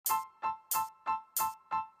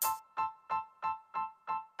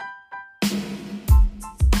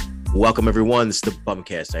Welcome, everyone. This is the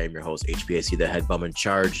Bumcast. I am your host, HBAC, the head bum in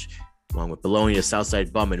charge, along with Bologna, the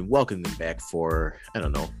Southside bum, and welcome them back for,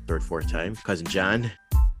 third, fourth time. Cousin John,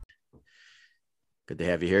 good to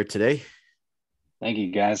have you here today. Thank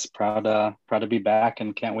you, guys. Proud to be back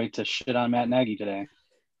and can't wait to shit on Matt Nagy today.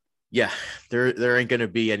 Yeah, there ain't going to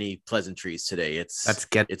be any pleasantries today. Let's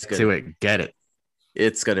get to it. Get it.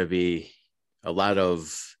 It's going to be a lot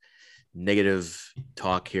of negative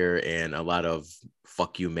talk here and a lot of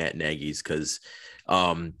fuck you, Matt Nagy's, because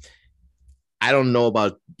I don't know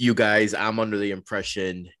about you guys. I'm under the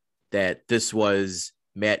impression that this was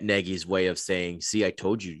Matt Nagy's way of saying, see, I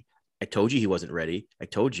told you he wasn't ready. I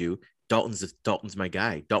told you Dalton's my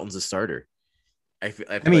guy. Dalton's a starter. I feel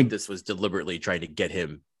like this was deliberately trying to get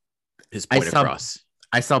him his point across.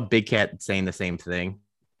 I saw Big Cat saying the same thing.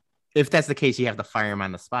 If that's the case, you have to fire him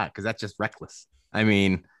on the spot because that's just reckless. I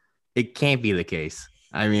mean, it can't be the case.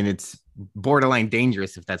 I mean, it's borderline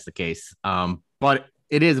dangerous if that's the case. But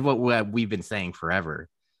it is what we've been saying forever.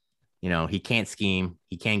 You know, he can't scheme.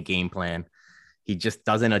 He can't game plan. He just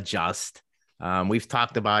doesn't adjust. We've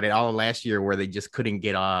talked about it all last year where they just couldn't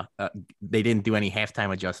get they didn't do any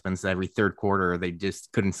halftime adjustments every third quarter. They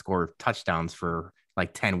just couldn't score touchdowns for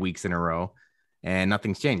like 10 weeks in a row and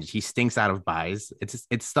nothing's changed. He stinks out of buys.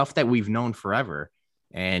 It's stuff that we've known forever.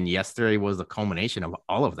 And yesterday was a culmination of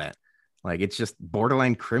all of that. Like, it's just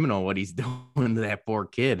borderline criminal what he's doing to that poor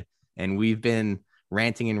kid. And we've been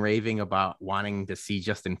ranting and raving about wanting to see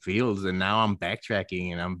Justin Fields. And now I'm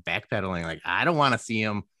backtracking and I'm backpedaling. Like, I don't want to see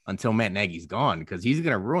him until Matt Nagy's gone because he's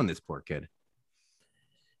going to ruin this poor kid.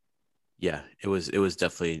 Yeah, it was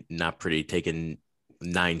definitely not pretty, taking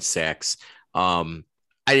 9 sacks. I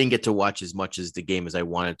didn't get to watch as much as the game as I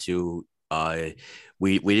wanted to.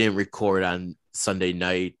 We didn't record on Sunday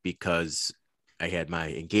night because I had my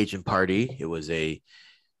engagement party. It was a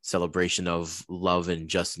celebration of love and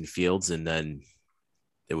Justin Fields, and then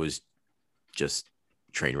it was just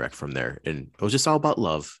train wreck from there. And it was just all about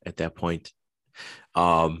love at that point.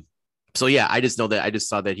 So yeah, I just saw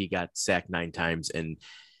that he got sacked 9 times, and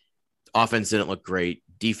offense didn't look great.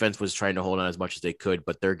 Defense was trying to hold on as much as they could,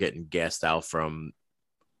 but they're getting gassed out from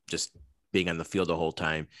just being on the field the whole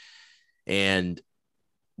time. And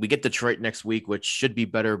we get Detroit next week, which should be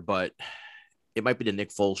better, but it might be the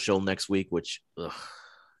Nick Foles show next week, which, God,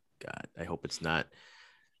 I hope it's not.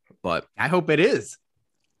 But I hope it is.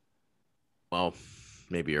 Well,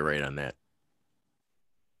 maybe you're right on that.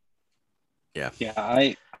 Yeah. Yeah,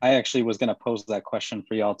 I actually was going to pose that question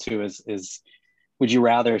for y'all too. Is would you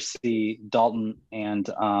rather see Dalton and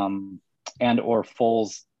or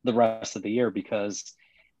Foles the rest of the year? Because,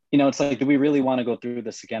 you know, it's like, do we really want to go through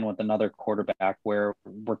this again with another quarterback where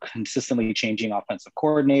we're consistently changing offensive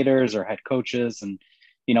coordinators or head coaches? And,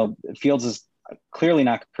 you know, Fields is clearly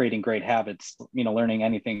not creating great habits, you know, learning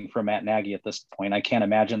anything from Matt Nagy at this point. I can't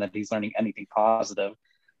imagine that he's learning anything positive,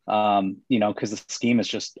 you know, because the scheme is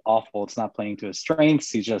just awful. It's not playing to his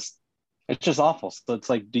strengths. It's just awful. So it's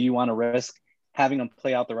like, do you want to risk having him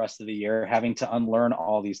play out the rest of the year, having to unlearn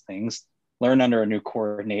all these things, learn under a new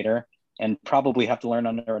coordinator, and probably have to learn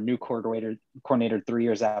under a new coordinator 3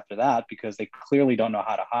 years after that because they clearly don't know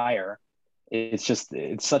how to hire? It's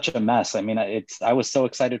such a mess. I mean, I was so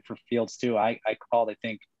excited for Fields too. I called, I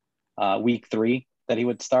think, week 3 that he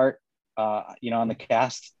would start, you know, on the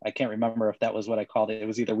cast. I can't remember if that was what I called it. It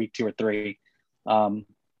was either week 2 or 3,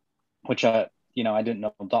 which, you know, I didn't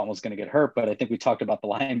know Dalton was going to get hurt, but I think we talked about the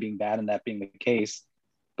line being bad and that being the case.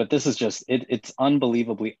 But this is just, it's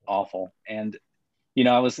unbelievably awful. And, you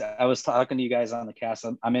know, I was talking to you guys on the cast.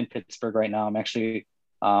 I'm in Pittsburgh right now. I'm actually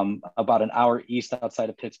about an hour east outside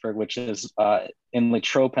of Pittsburgh, which is in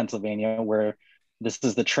Latrobe, Pennsylvania, where this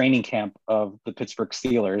is the training camp of the Pittsburgh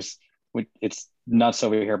Steelers. It's nuts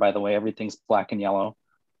over here, by the way. Everything's black and yellow.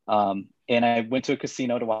 And I went to a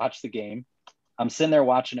casino to watch the game. I'm sitting there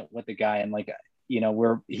watching it with the guy, and like, you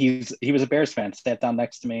know, he was a Bears fan, sat down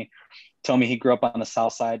next to me, told me he grew up on the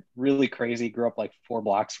South Side. Really crazy. Grew up like 4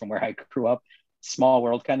 blocks from where I grew up. Small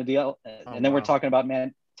world kind of deal. And then we're talking about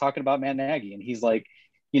Matt Nagy, and he's like,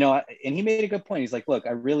 you know, and he made a good point. He's like, look,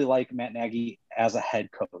 I really like Matt Nagy as a head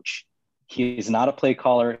coach. He's not a play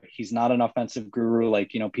caller. He's not an offensive guru,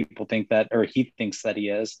 like, you know, people think that, or he thinks that he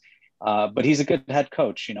is. But he's a good head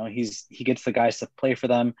coach. You know, he gets the guys to play for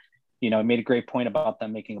them. You know, made a great point about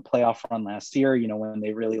them making a playoff run last year, you know, when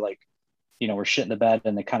they really, like, you know, were shit in the bed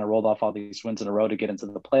and they kind of rolled off all these wins in a row to get into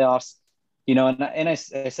the playoffs. You know, and I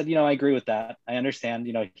said, you know, I agree with that. I understand,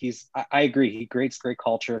 you know, I agree. He creates great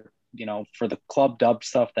culture, you know, for the club dub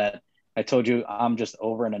stuff that I told you I'm just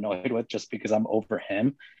over and annoyed with just because I'm over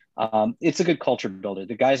him. It's a good culture builder.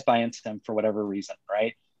 The guys buy into him for whatever reason,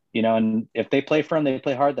 right? and if they play firm, they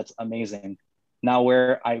play hard, that's amazing. Now,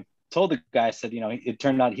 where I told the guy, I said, it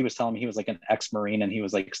turned out he was telling me he was like an ex-Marine and he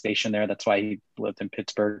was like stationed there. That's why he lived in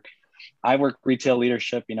Pittsburgh. I work retail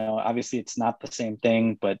leadership, obviously it's not the same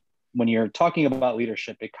thing, but when you're talking about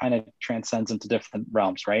leadership, it kind of transcends into different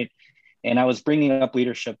realms, right? And I was bringing up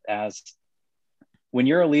leadership as when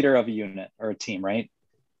you're a leader of a unit or a team, right?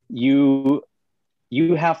 You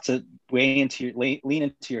have to lean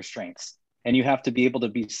into your strengths, and you have to be able to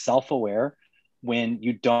be self-aware when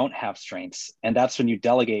you don't have strengths, and that's when you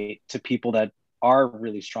delegate to people that are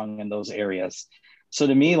really strong in those areas. So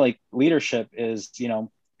to me, like, leadership is,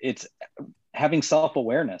 it's having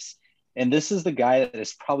self-awareness, and this is the guy that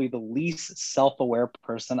is probably the least self-aware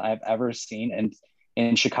person I've ever seen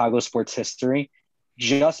in Chicago sports history,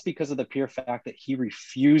 just because of the pure fact that he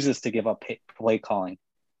refuses to give up play calling.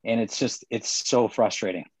 And it's so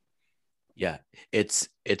frustrating. Yeah, it's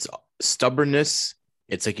stubbornness.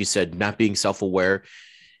 It's like you said, not being self-aware.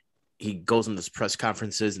 He goes in this press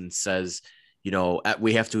conferences and says,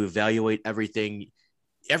 we have to evaluate everything.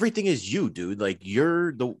 Everything is you, dude. Like,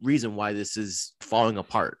 you're the reason why this is falling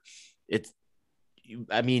apart.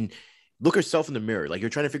 I mean, look yourself in the mirror. Like, you're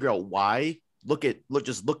trying to figure out why.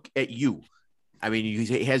 Just look at you. I mean,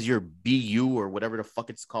 he has your BU or whatever the fuck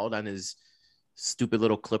it's called on his stupid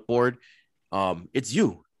little clipboard. It's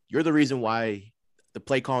you. You're the reason why the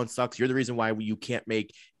play calling sucks. You're the reason why you can't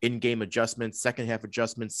make in-game adjustments, second half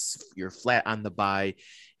adjustments. You're flat on the bye.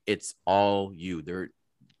 It's all you. There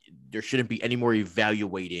shouldn't be any more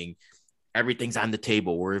evaluating. Everything's on the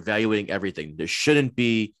table. We're evaluating everything. There shouldn't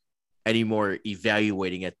be any more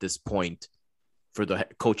evaluating at this point for the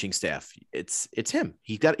coaching staff. It's him.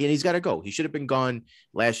 He's got to go. He should have been gone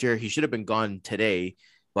last year. He should have been gone today.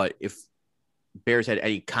 But if Bears had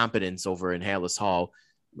any competence over in Hallis Hall,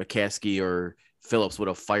 McCaskey or Phillips would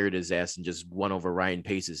have fired his ass and just won over Ryan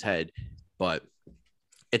Pace's head. But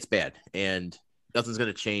it's bad, and nothing's going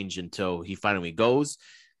to change until he finally goes.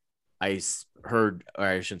 I heard, or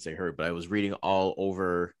I shouldn't say heard, but I was reading all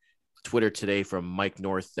over Twitter today from Mike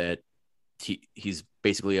North that he's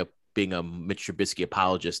basically being a Mitch Trubisky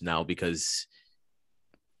apologist now because,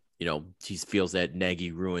 he feels that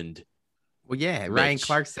Nagy ruined. Well, yeah, Ryan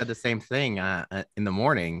Clark said the same thing in the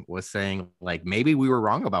morning, was saying, like, maybe we were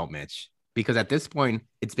wrong about Mitch, because at this point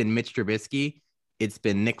it's been Mitch Trubisky, it's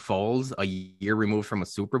been Nick Foles, a year removed from a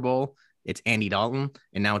Super Bowl, it's Andy Dalton,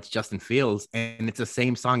 and now it's Justin Fields, and it's the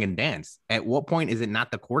same song and dance. At what point is it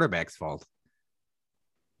not the quarterback's fault?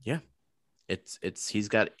 Yeah,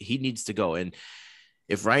 he needs to go. And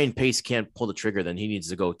if Ryan Pace can't pull the trigger, then he needs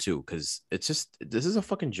to go too, because this is a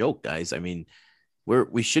fucking joke, guys. I mean,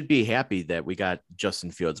 we should be happy that we got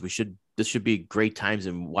Justin Fields. This should be great times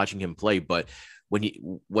in watching him play. But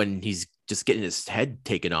when he's just getting his head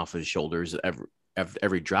taken off his shoulders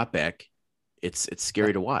every drop back, it's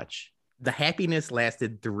scary to watch. The happiness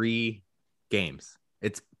lasted 3 games.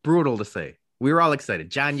 It's brutal to say. We were all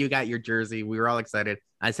excited. John, you got your jersey. We were all excited.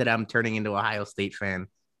 I said I'm turning into an Ohio State fan.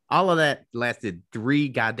 All of that lasted 3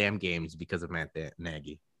 goddamn games because of Matt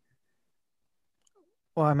Nagy.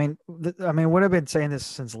 Well, I mean, what I've been saying this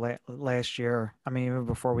since last year. I mean, even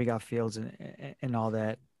before we got Fields and all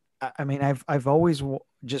that. I mean, I've always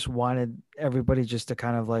just wanted everybody just to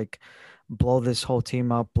kind of like blow this whole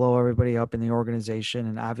team up, blow everybody up in the organization,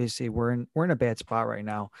 and obviously we're in a bad spot right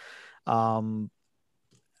now.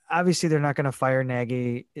 Obviously they're not going to fire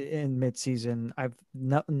Nagy in midseason.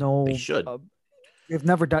 They should. They've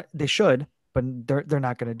never done. They should, but they're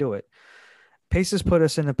not going to do it. Pace has put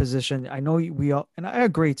us in a position. I know we all, and I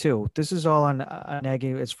agree too. This is all on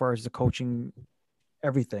Nagy as far as the coaching,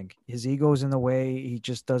 everything. His ego's in the way. He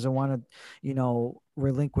just doesn't want to,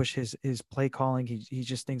 relinquish his play calling. He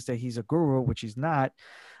just thinks that he's a guru, which he's not.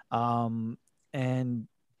 And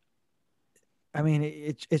I mean,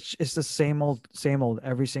 it's the same old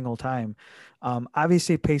every single time.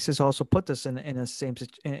 Obviously, Pace has also put us in a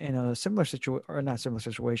similar situation, or not similar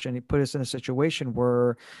situation. He put us in a situation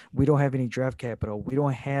where we don't have any draft capital. We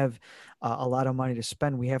don't have a lot of money to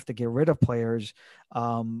spend. We have to get rid of players.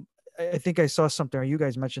 I think I saw something, or you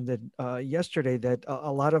guys mentioned it yesterday, that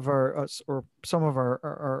a lot of or some of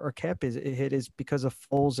our cap is because of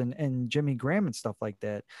Foles and Jimmy Graham and stuff like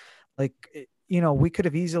that. Like, we could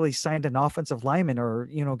have easily signed an offensive lineman or,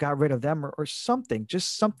 got rid of them or something,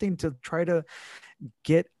 just something to try to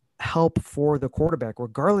get help for the quarterback,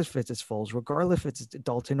 regardless if it's Foles, regardless if it's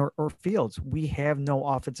Dalton or Fields. We have no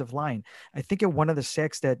offensive line. I think in one of the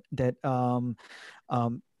sacks that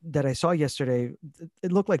I saw yesterday,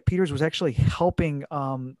 it looked like Peters was actually helping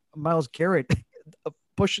Myles Garrett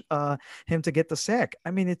push him to get the sack.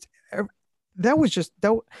 I mean, that was just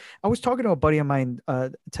that. I was talking to a buddy of mine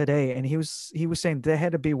today, and he was saying that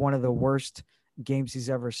had to be one of the worst games he's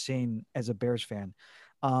ever seen as a Bears fan.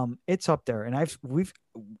 It's up there, and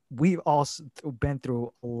we've all been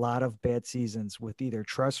through a lot of bad seasons with either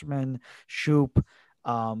Trustman, Shoop.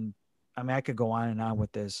 I mean, I could go on and on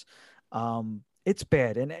with this. It's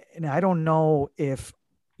bad, and I don't know if,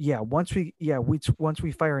 once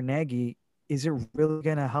we fire Nagy, is it really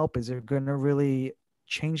going to help? Is it going to really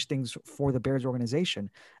change things for the Bears organization?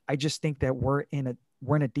 I just think that we're in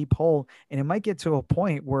a deep hole, and it might get to a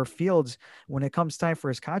point where Fields, when it comes time for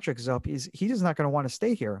his contract is up, he's just not going to want to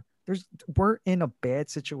stay here. We're in a bad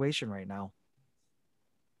situation right now.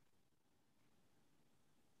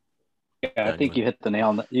 Yeah, I think you hit the nail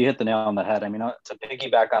on the head. I mean, to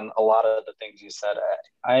piggyback on a lot of the things you said,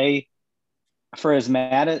 for as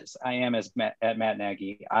mad as I am at Matt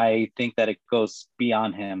Nagy, I think that it goes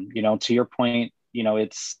beyond him. To your point,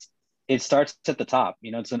 it starts at the top.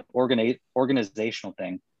 It's an organizational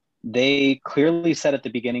thing. They clearly said at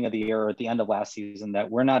the beginning of the year or at the end of last season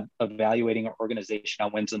that we're not evaluating our organization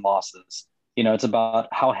on wins and losses. It's about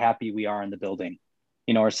how happy we are in the building.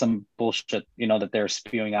 Or some bullshit, that they're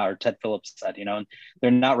spewing out, or Ted Phillips said, and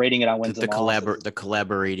they're not rating it on wins and losses. The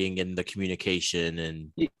collaborating and the communication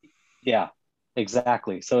and yeah,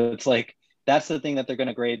 exactly. So it's like that's the thing that they're going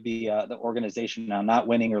to grade the organization on, not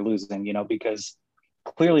winning or losing, because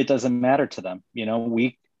clearly it doesn't matter to them.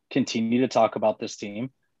 We continue to talk about this team.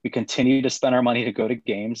 We continue to spend our money to go to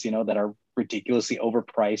games, that are ridiculously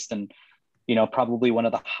overpriced and, probably one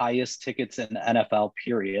of the highest tickets in the NFL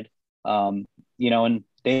period. And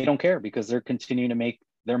they don't care because they're continuing to make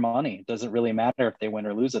their money. It doesn't really matter if they win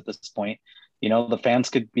or lose at this point. The fans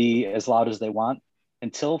could be as loud as they want.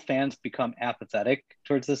 Until fans become apathetic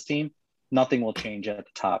towards this team, nothing will change at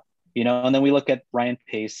the top. And then we look at Ryan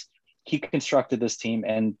Pace. He constructed this team,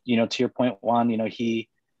 and to your point, Juan, he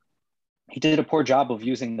did a poor job of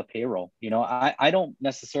using the payroll. I don't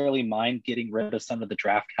necessarily mind getting rid of some of the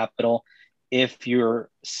draft capital if you're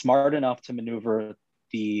smart enough to maneuver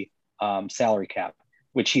the salary cap,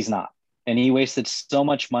 which he's not. And he wasted so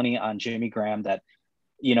much money on Jimmy Graham that,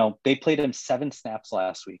 they played him 7 snaps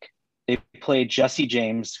last week. They played Jesse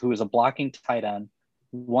James, who was a blocking tight end,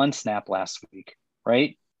 1 snap last week,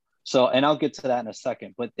 right? So, and I'll get to that in a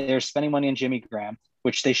second, but they're spending money on Jimmy Graham,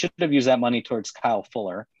 which they should have used that money towards Kyle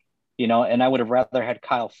Fuller, and I would have rather had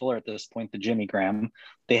Kyle Fuller at this point than Jimmy Graham.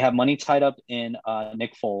 They have money tied up in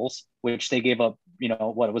Nick Foles, which they gave up,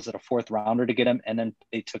 what was it, a 4th rounder to get him, and then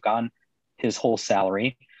they took on his whole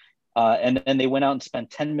salary. And then they went out and spent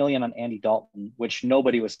 $10 million on Andy Dalton, which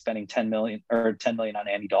nobody was spending $10 million on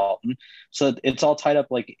Andy Dalton. So it's all tied up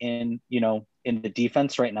like in the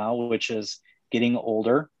defense right now, which is getting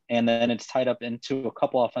older. And then it's tied up into a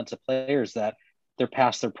couple offensive players that they're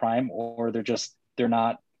past their prime, or they're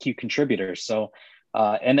not key contributors. So,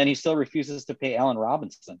 and then he still refuses to pay Allen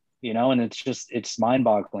Robinson, and it's mind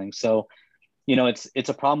boggling. So, it's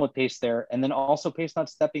a problem with Pace there. And then also Pace not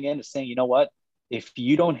stepping in and saying, you know what, if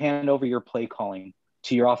you don't hand over your play calling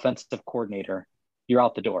to your offensive coordinator, you're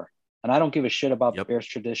out the door. And I don't give a shit about the Bears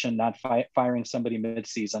tradition, not firing somebody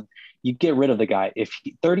mid-season. You get rid of the guy. If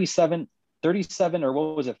 37 or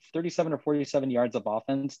what was it, 37 or 47 yards of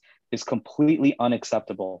offense is completely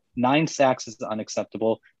unacceptable. 9 sacks is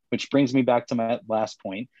unacceptable, which brings me back to my last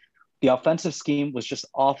point. The offensive scheme was just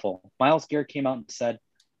awful. Myles Garrett came out and said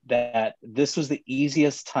that this was the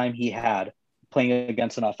easiest time he had playing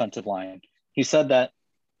against an offensive line. He said that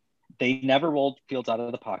they never rolled Fields out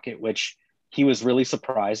of the pocket, which he was really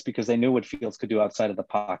surprised because they knew what Fields could do outside of the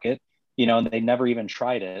pocket, and they never even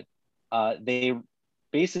tried it. They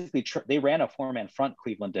basically they ran a 4-man front,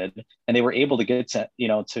 Cleveland did, and they were able to get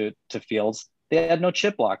to Fields. They had no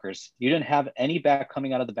chip blockers. You didn't have any back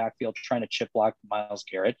coming out of the backfield trying to chip block Myles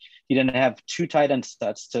Garrett. You didn't have 2 tight end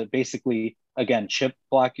sets to basically, again, chip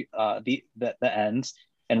block the ends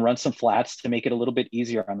and run some flats to make it a little bit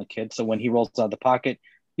easier on the kid. So when he rolls out of the pocket,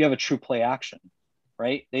 you have a true play action,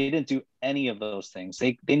 right? They didn't do any of those things.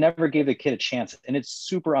 They never gave the kid a chance. And it's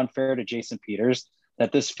super unfair to Jason Peters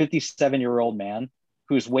that this 57-year-old man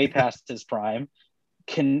who's way past his prime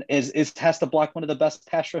has to block one of the best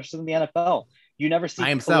pass rushers in the NFL. You never see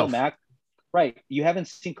Khalil Mack. Right. You haven't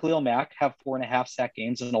seen Khalil Mack have 4.5 sack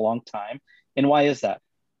games in a long time. And why is that?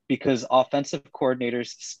 Because offensive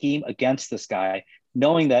coordinators scheme against this guy,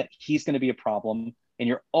 knowing that he's going to be a problem, and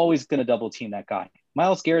you're always going to double team that guy.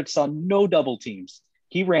 Myles Garrett saw no double teams.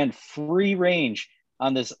 He ran free range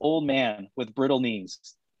on this old man with brittle knees,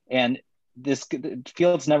 and this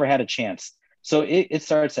Fields never had a chance. So it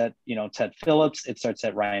starts at, Ted Phillips. It starts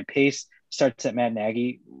at Ryan Pace, starts at Matt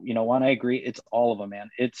Nagy. Juan, I agree. It's all of them, man.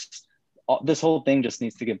 this whole thing just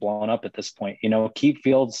needs to get blown up at this point. Keep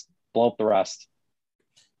Fields, blow up the rest.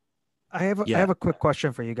 I have a quick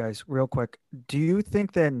question for you guys, real quick. Do you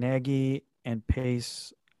think that Nagy and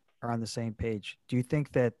Pace are on the same page? Do you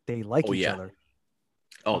think that they like each other?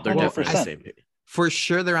 Oh, they're definitely on the 100%. same page. For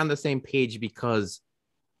sure, they're on the same page because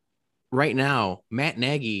right now Matt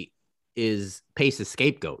Nagy is Pace's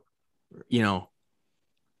scapegoat.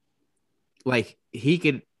 Like he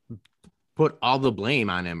could put all the blame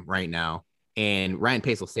on him right now, and Ryan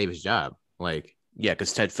Pace will save his job. Like, yeah,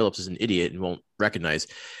 because Ted Phillips is an idiot and won't recognize.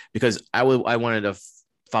 Because I wanted to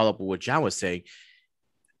follow up with what John was saying.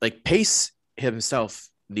 Like Pace himself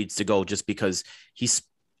needs to go just because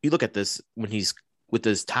you look at this when he's with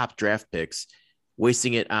his top draft picks,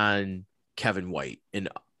 wasting it on Kevin White and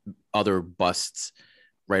other busts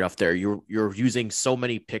right off there. You're using so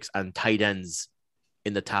many picks on tight ends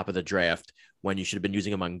in the top of the draft when you should have been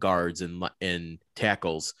using them on guards and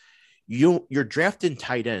tackles. You're drafting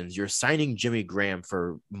tight ends. You're signing Jimmy Graham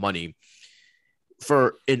for money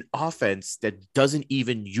for an offense that doesn't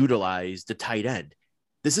even utilize the tight end.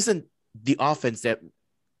 This isn't the offense that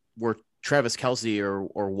where Travis Kelce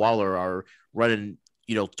or Waller are running,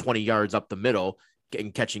 20 yards up the middle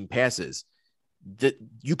and catching passes. That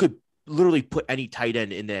you could literally put any tight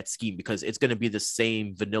end in that scheme because it's going to be the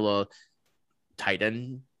same vanilla tight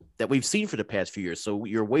end that we've seen for the past few years. So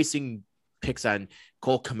you're wasting picks on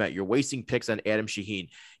Cole Kmet. You're wasting picks on Adam Shaheen.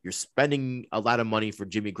 You're spending a lot of money for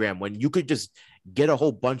Jimmy Graham when you could just get a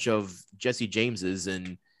whole bunch of Jesse Jameses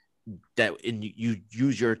and you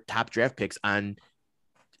use your top draft picks on,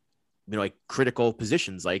 like critical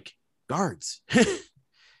positions like guards. I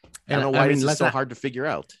don't know why this is so hard to figure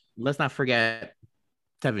out. Let's not forget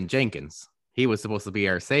Tevin Jenkins. He was supposed to be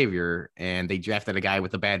our savior, and they drafted a guy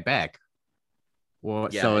with a bad back. Well,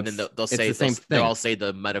 yeah, so and then they'll all say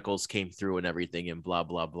the medicals came through and everything and blah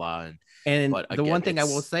blah blah. But the one thing I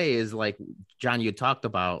will say is, like John, you talked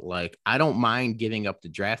about, like I don't mind giving up the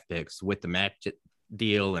draft picks with the Mac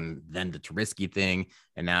deal and then the Trubisky thing,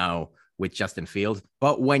 and now with Justin Fields.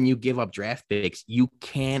 But when you give up draft picks, you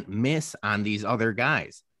can't miss on these other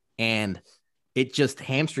guys, and it just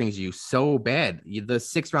hamstrings you so bad. The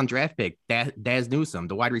 6th round draft pick, Daz Newsome,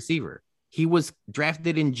 the wide receiver, he was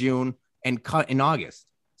drafted in June and cut in August.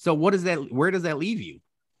 So where does that leave you?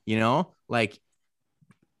 Like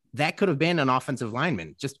that could have been an offensive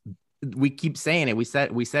lineman. Just, we keep saying it. We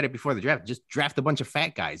said it before the draft, just draft a bunch of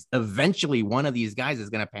fat guys. Eventually one of these guys is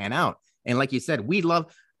going to pan out. And like you said,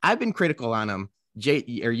 I've been critical on him,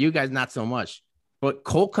 or you guys not so much, but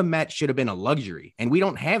Cole Kmet should have been a luxury. And we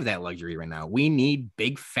don't have that luxury right now. We need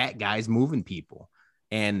big fat guys moving people.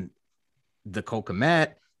 And the Cole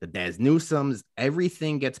Kmet, the Daz Newsomes,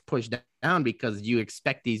 everything gets pushed down because you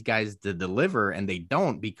expect these guys to deliver, and they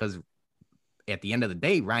don't, because at the end of the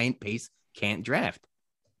day, Ryan Pace can't draft.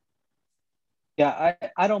 Yeah,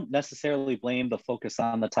 I don't necessarily blame the focus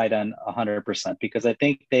on the tight end 100% because I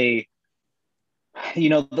think they,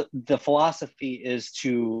 the philosophy is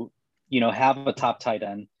to, have a top tight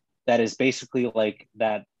end that is basically like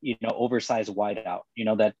that, oversized wideout,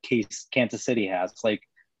 that case Kansas City has, like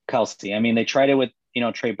Kelce. I mean, they tried it with,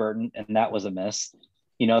 Trey Burton, and that was a miss.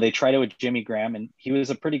 They tried it with Jimmy Graham, and he was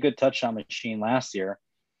a pretty good touchdown machine last year,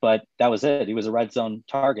 but that was it. He was a red zone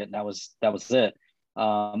target, and that was it.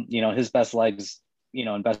 His best legs,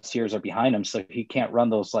 and best years are behind him, so he can't run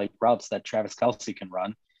those like routes that Travis Kelce can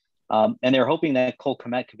run. And they're hoping that Cole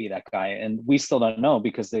Kmet could be that guy, and we still don't know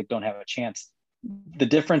because they don't have a chance. The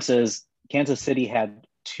difference is Kansas City had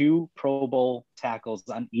 2 Pro Bowl tackles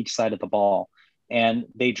on each side of the ball, and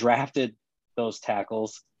they drafted those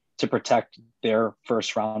tackles to protect their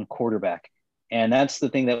 1st round quarterback. And that's the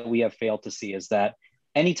thing that we have failed to see, is that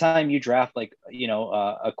anytime you draft like,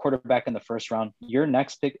 a quarterback in the 1st round, your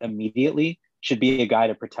next pick immediately should be a guy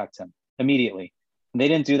to protect him immediately. And they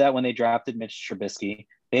didn't do that when they drafted Mitch Trubisky.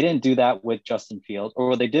 They didn't do that with Justin Fields,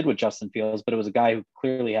 or they did with Justin Fields, but it was a guy who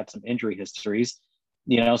clearly had some injury histories,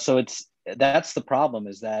 so that's the problem,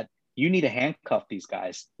 is that you need to handcuff these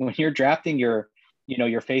guys when you're drafting your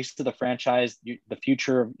face to the franchise, the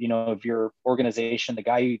future of, of your organization, the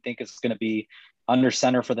guy you think is going to be under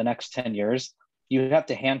center for the next 10 years. You have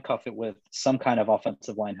to handcuff it with some kind of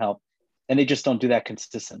offensive line help. And they just don't do that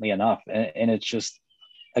consistently enough. And it's just,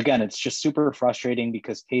 again, it's just super frustrating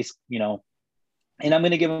because Pace, and I'm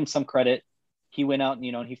going to give him some credit. He went out and,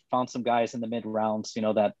 and he found some guys in the mid rounds,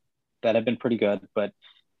 that have been pretty good. But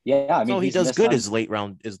yeah, I mean, so he does good as late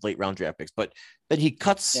round draft picks, but then he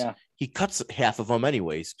cuts half of them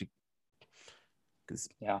anyways. Because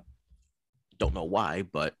don't know why,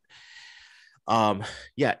 but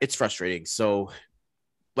it's frustrating. So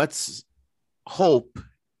let's hope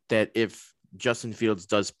that if Justin Fields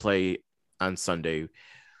does play on Sunday,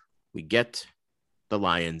 we get the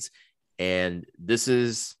Lions, and this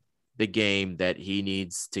is the game that he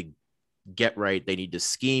needs to get right. They need to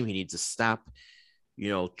scheme. He needs to stop,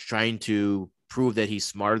 trying to prove that he's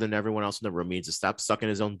smarter than everyone else in the room. He needs to stop sucking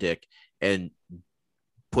his own dick and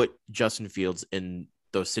put Justin Fields in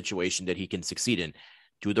the situation that he can succeed in.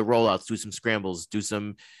 Do the rollouts, do some scrambles, do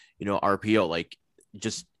some, RPO, like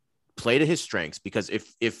just play to his strengths. Because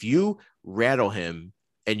if you rattle him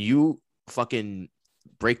and you fucking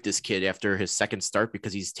break this kid after his second start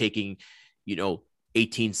because he's taking,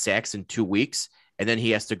 18 sacks in 2 weeks, and then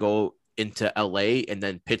he has to go into LA and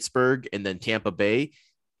then Pittsburgh and then Tampa Bay,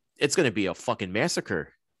 it's going to be a fucking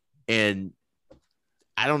massacre. And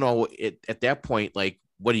I don't know at that point, like,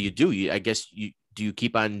 what do you do? I guess do you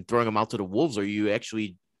keep on throwing him out to the wolves, or you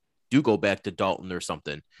actually do go back to Dalton or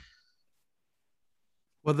something?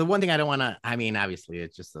 Well, the one thing I don't want to, I mean, obviously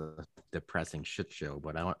it's just a depressing shit show,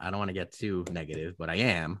 but I don't want to get too negative, but I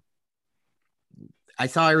am. I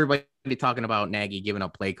saw everybody talking about Nagy giving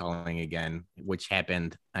up play calling again, which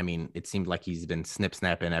happened. I mean, it seemed like he's been snip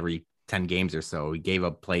snapping every 10 games or so. He gave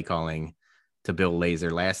up play calling to Bill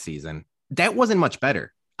Lazor last season. That wasn't much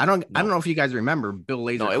better. I don't know if you guys remember Bill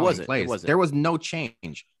Lazor. No, it wasn't. There was no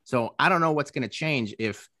change. So I don't know what's going to change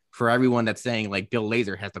if for everyone that's saying like Bill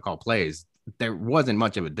Lazor has to call plays, there wasn't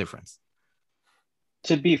much of a difference.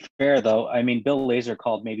 To be fair, though, I mean, Bill Lazor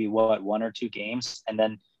called maybe 1 or 2 games, and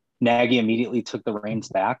then Nagy immediately took the reins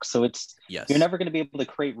back. So you're never going to be able to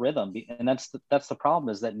create rhythm, and that's the problem,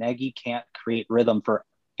 is that Nagy can't create rhythm for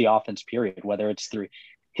the offense. Period. Whether it's through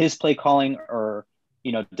his play calling or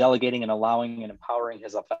delegating and allowing and empowering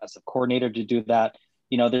his offensive coordinator to do that.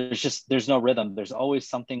 There's no rhythm. There's always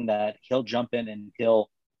something that he'll jump in and he'll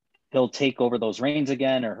take over those reins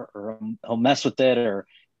again, or he'll mess with it, or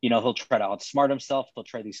he'll try to outsmart himself. He'll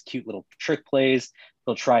try these cute little trick plays.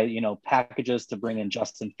 He'll try packages to bring in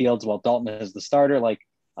Justin Fields while Dalton is the starter. Like,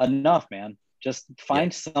 enough, man. Just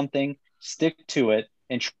find something, stick to it,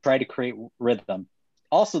 and try to create rhythm.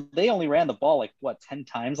 Also, they only ran the ball 10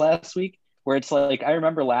 times last week, where it's like, I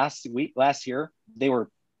remember last year,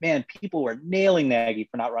 people were nailing Nagy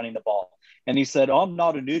for not running the ball. And he said, "Oh, I'm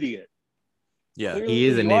not an idiot." Yeah, Clearly he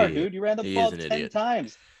is an idiot. Dude. You ran the ball 10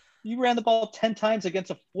 times. You ran the ball 10 times against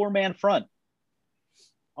a 4-man front.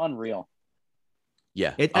 Unreal.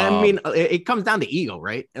 Yeah. I mean, it comes down to ego,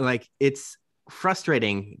 right? Like, it's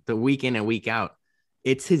frustrating the week in and week out.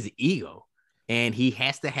 It's his ego, and he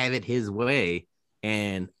has to have it his way.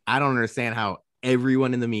 And I don't understand how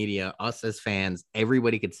everyone in the media, us as fans,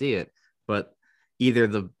 everybody could see it, but either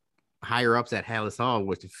the higher ups at Hallis Hall,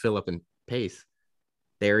 which is Phillip and Pace,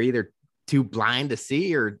 they're either too blind to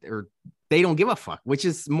see or they don't give a fuck, which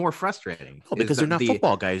is more frustrating. Oh, because they're not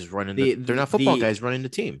football guys running the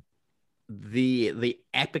team. The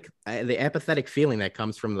apathetic feeling that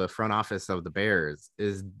comes from the front office of the Bears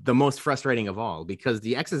is the most frustrating of all, because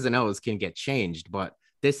the X's and O's can get changed, but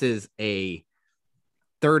this is a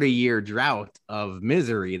 30-year drought of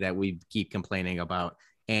misery that we keep complaining about.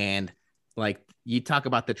 And like, you talk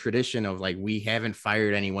about the tradition of like, we haven't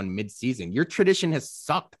fired anyone mid-season. Your tradition has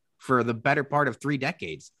sucked for the better part of 3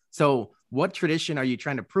 decades. So what tradition are you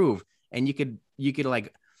trying to prove? And you could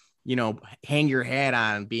like, hang your hat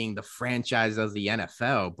on being the franchise of the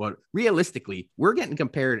NFL. But realistically, we're getting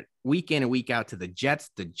compared week in and week out to the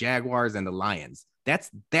Jets, the Jaguars, and the Lions.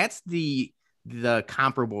 That's the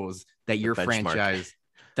comparables that your franchise.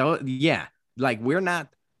 Yeah. Like, we're not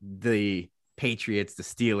the Patriots, the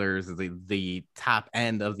Steelers, the top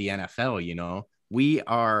end of the NFL. We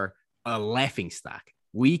are a laughingstock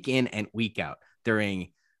week in and week out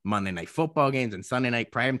during Monday night football games and Sunday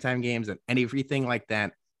night primetime games and everything like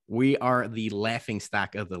that. We are the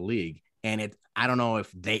laughingstock of the league. And I don't know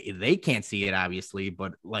if they can't see it, obviously,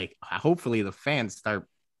 but like, hopefully the fans start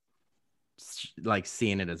like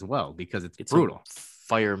seeing it as well, because it's brutal.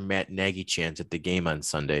 Fire Matt Nagy chance at the game on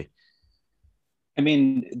Sunday. I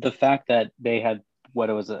mean, the fact that they had,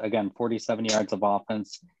 47 yards of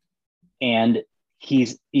offense, and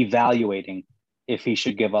he's evaluating if he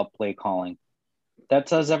should give up play calling. That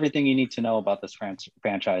says everything you need to know about this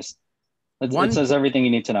franchise. It says everything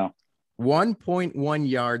you need to know. 1.1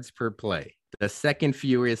 yards per play, the second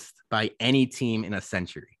fewest by any team in a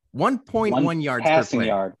century. 1.1 yards passing per play.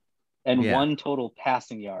 Yard, and one total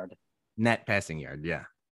passing yard. Net passing yard, yeah.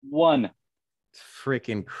 One.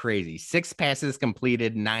 Freaking crazy. 6 passes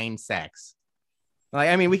completed, 9 sacks. Like,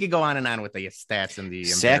 I mean, we could go on and on with the stats and the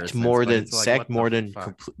sacked more than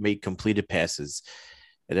made completed passes,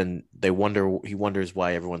 and then he wonders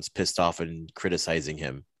why everyone's pissed off and criticizing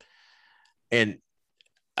him. And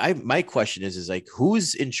my question is like,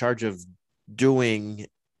 who's in charge of doing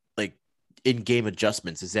like in-game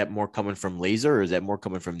adjustments? Is that more coming from Laser or is that more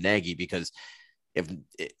coming from Nagy? Because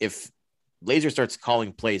if Laser starts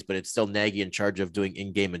calling plays, but it's still Nagy in charge of doing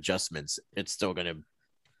in-game adjustments, it's still going to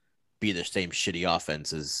be the same shitty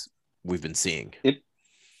offense as we've been seeing.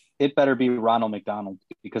 It better be Ronald McDonald,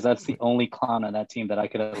 because that's the only clown on that team that I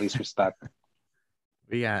could at least respect.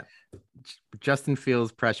 We got Justin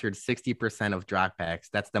Fields pressured 60% of dropbacks.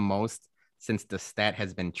 That's the most since the stat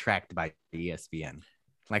has been tracked by ESPN.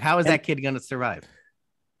 Like, how is that kid going to survive?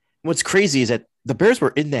 What's crazy is that the Bears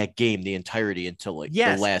were in that game the entirety until like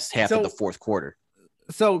the last half of the fourth quarter.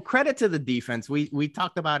 So credit to the defense. We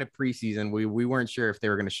talked about it preseason. We weren't sure if they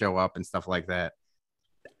were going to show up and stuff like that.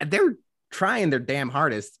 They're trying their damn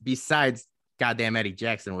hardest, besides goddamn Eddie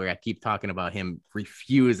Jackson, where I keep talking about him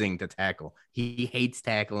refusing to tackle. He hates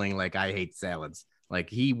tackling like I hate salads. Like,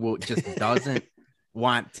 he just doesn't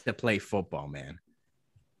want to play football, man.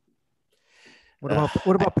 What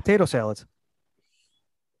about potato salads?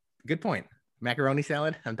 Good point. Macaroni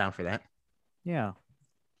salad? I'm down for that. Yeah.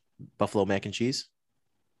 Buffalo mac and cheese?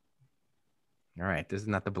 All right. This is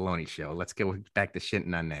not the baloney show. Let's go back to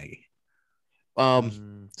shitting on Nagy.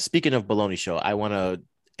 Speaking of baloney show, I want to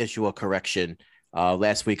issue a correction.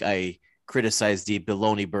 Last week, I criticized the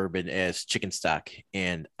baloney bourbon as chicken stock,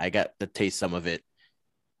 and I got to taste some of it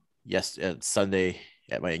Sunday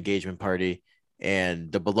at my engagement party.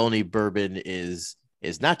 And the baloney bourbon is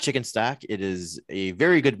not chicken stock. It is a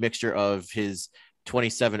very good mixture of his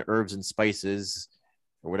 27 herbs and spices,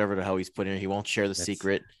 or whatever the hell he's putting in. He won't share the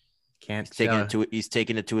secret. He's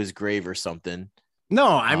taking it to his grave or something. No,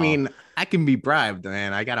 I mean, I can be bribed,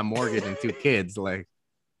 man. I got a mortgage and 2 kids. Like,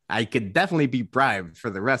 I could definitely be bribed for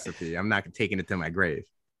the recipe. I'm not taking it to my grave.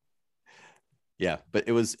 Yeah, but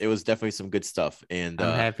it was definitely some good stuff, and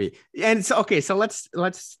I'm happy. And so, okay, so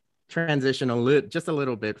let's transition just a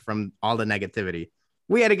little bit from all the negativity.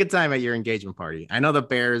 We had a good time at your engagement party. I know the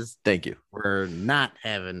Bears, thank you, were not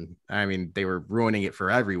having. I mean, they were ruining it for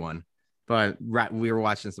everyone. But we were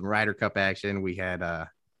watching some Ryder Cup action. We had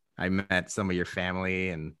I met some of your family,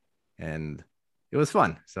 and it was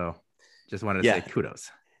fun. So just wanted to say kudos.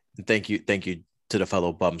 Thank you to the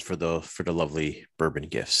fellow bums for the lovely bourbon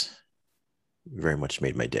gifts. Very much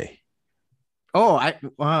made my day. Oh, I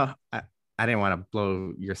didn't want to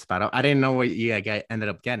blow your spot out. I didn't know what you ended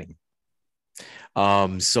up getting.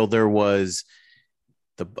 So there was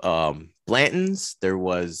the Blantons, there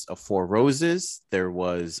was a Four Roses, there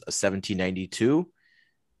was a 1792,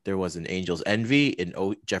 there was an Angel's Envy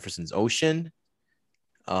in Jefferson's Ocean.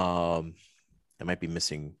 I might be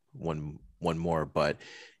missing one more, but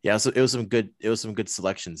yeah, so it was some good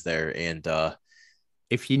selections there. And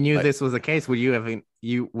if you knew this was the case, would you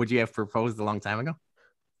have proposed a long time ago?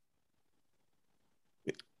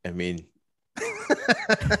 I mean,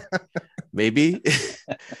 maybe.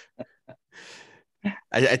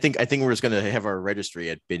 I think we're just gonna have our registry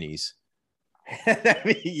at Binny's.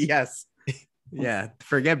 Yes. Yeah.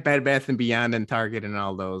 Forget Bed Bath and Beyond and Target and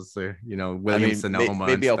all those. Williams Sonoma.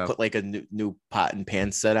 Maybe I'll put like a new pot and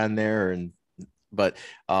pan set on there. But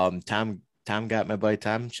Tom got my buddy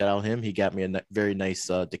Tom. Shout out him. He got me a very nice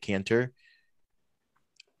decanter.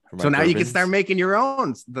 So now you can start making your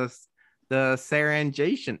own the Sarah and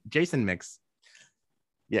Jason mix.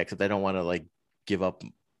 Yeah, because I don't want to like give up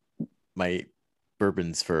my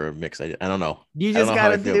bourbons for a mix. I don't know. You just got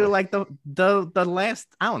to do like the last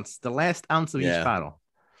ounce of each bottle.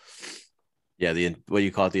 Yeah, what do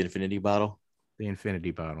you call it? The infinity bottle. The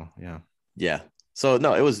infinity bottle. Yeah. Yeah. So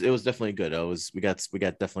no, it was definitely good. We got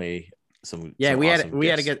definitely some. Yeah, some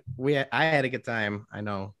I had a good time. I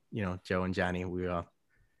know, Joe and Johnny, we all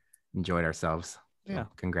enjoyed ourselves. Yeah. So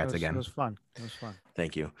congrats again. It was fun.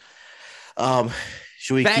 Thank you.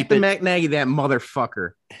 Should we back keep to Matt Nagy, that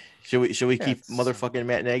motherfucker? Should we keep motherfucking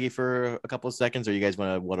Matt Nagy for a couple of seconds, or you guys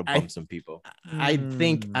want to bump some people? I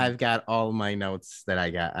think I've got all my notes that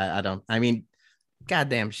I got. I mean,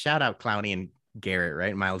 goddamn, shout out Clowney and Garrett,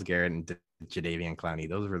 right? Myles Garrett and Jadeveon Clowney.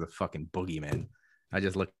 Those were the fucking boogeymen. I was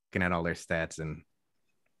just looking at all their stats, and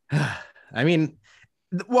I mean,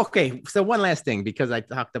 well, okay. So one last thing, because I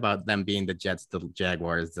talked about them being the Jets, the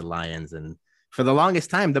Jaguars, the Lions, and for the longest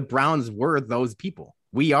time, the Browns were those people.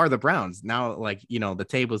 We are the Browns now. Like, the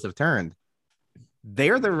tables have turned.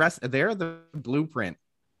 They're the blueprint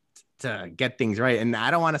to get things right. And I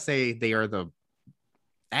don't want to say they are the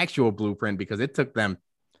actual blueprint, because it took them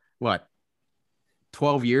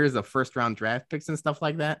 12 years of first round draft picks and stuff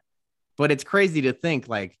like that. But it's crazy to think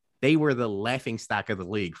like they were the laughing stock of the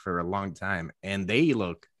league for a long time, and they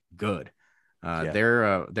look good. They're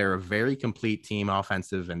a very complete team,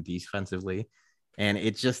 offensive and defensively. And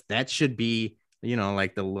it's just that should be,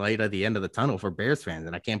 like the light at the end of the tunnel for Bears fans.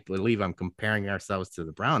 And I can't believe I'm comparing ourselves to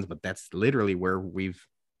the Browns, but that's literally where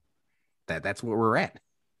that's where we're at.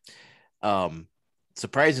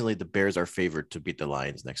 Surprisingly, the Bears are favored to beat the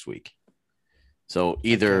Lions next week. So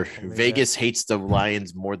either Vegas hates the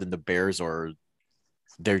Lions more than the Bears, or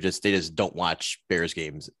they just don't watch Bears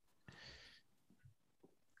games.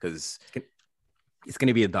 Because it's going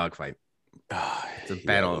to be a dogfight. It's a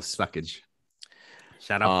battle of suckage.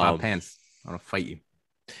 Shout out Bob Pants. I want to fight you.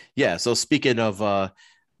 Yeah. So speaking of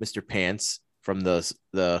Mr. Pants from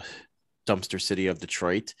the dumpster city of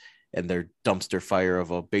Detroit and their dumpster fire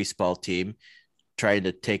of a baseball team trying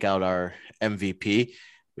to take out our MVP.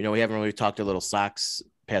 We haven't really talked a little Sox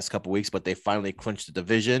past couple weeks, but they finally clinched the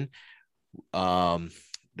division.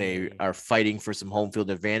 They are fighting for some home field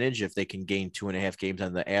advantage if they can gain 2.5 games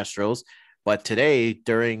on the Astros. But today,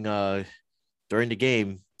 during the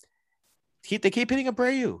game, they keep hitting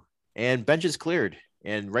Abreu, and bench is cleared,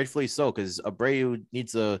 and rightfully so, because Abreu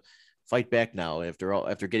needs to fight back now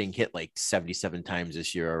after getting hit like 77 times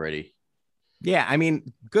this year already. Yeah, I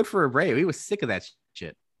mean, good for Abreu. He was sick of that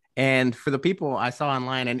shit. And for the people I saw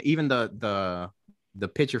online, and even the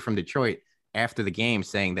pitcher from Detroit after the game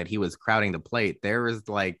saying that he was crowding the plate, there were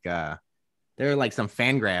some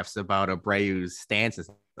fan graphs about Abreu's stances.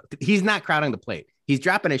 He's not crowding the plate. He's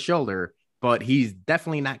dropping his shoulder, but he's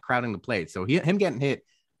definitely not crowding the plate. So him getting hit,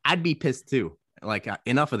 I'd be pissed too. Like,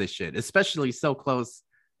 enough of this shit, especially so close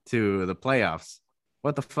to the playoffs.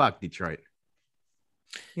 What the fuck, Detroit?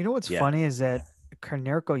 You know what's funny is that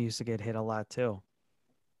Konerko used to get hit a lot too.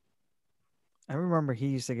 I remember he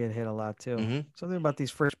used to get hit a lot too. Mm-hmm. Something about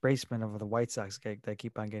these first basemen of the White Sox that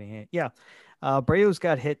keep on getting hit. Yeah. Abreu's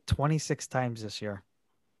got hit 26 times this year.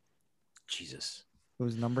 Jesus. It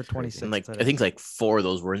was number 26. And I think like 4 of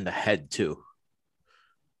those were in the head too.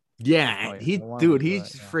 Yeah, he's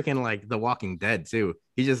freaking like The Walking Dead too.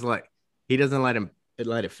 He just he doesn't let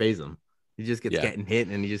it phase him. He just gets getting hit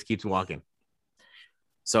and he just keeps walking.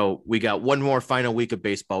 So we got one more final week of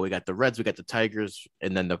baseball. We got the Reds, we got the Tigers,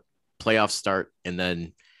 and then the playoffs start. And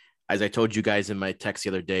then, as I told you guys in my text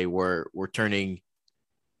the other day, we're turning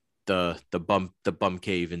the bum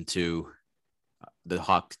cave into the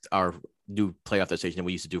Hawks, our new playoff destination that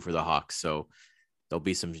we used to do for the Hawks. So there'll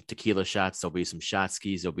be some tequila shots, there'll be some shot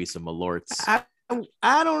skis, there'll be some Malorts. I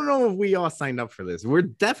don't know if we all signed up for this. We're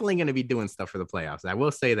definitely going to be doing stuff for the playoffs. I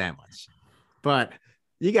will say that much. But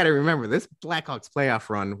you got to remember, this Blackhawks playoff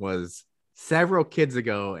run was several kids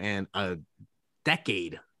ago and a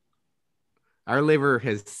decade. Our liver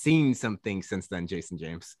has seen some things since then, Jason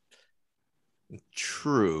James.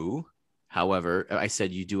 True. However, I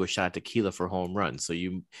said you do a shot of tequila for home run. So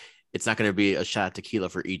it's not going to be a shot of tequila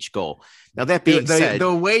for each goal. Now, that being said,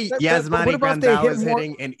 the way Yasmani Grandal is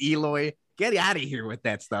hitting and Eloy, get out of here with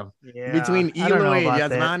that stuff. Yeah, between Eloy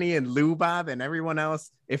and Yasmani and Lubov and everyone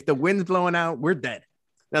else, if the wind's blowing out, we're dead.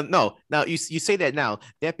 Now you say that now.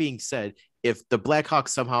 That being said, if the Blackhawks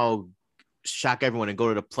somehow shock everyone and go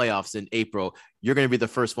to the playoffs in April, you're going to be the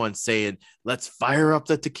first one saying, let's fire up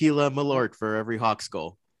the tequila Malort for every Hawks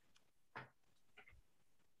goal.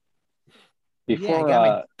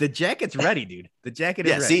 Before the jacket's ready, dude. The jacket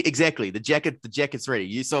is ready. See, exactly. The jacket's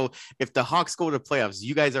ready. So if the Hawks go to the playoffs,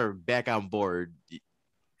 you guys are back on board.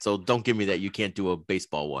 So don't give me that you can't do a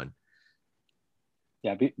baseball one.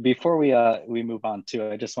 Yeah, before we move on to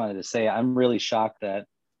it, I just wanted to say I'm really shocked that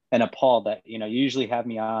and appalled that you usually have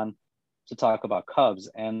me on to talk about Cubs,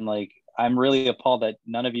 and I'm really appalled that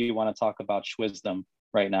none of you want to talk about Schwisdom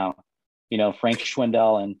right now. Frank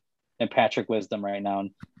Schwindel and Patrick Wisdom right now,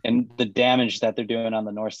 and the damage that they're doing on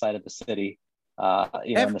the north side of the city,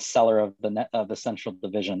 in the cellar of the Central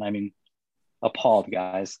Division. I mean, appalled,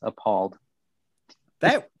 guys, appalled.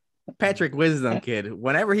 That Patrick Wisdom kid,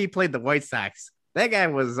 whenever he played the White Sox, that guy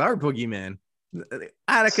was our boogeyman,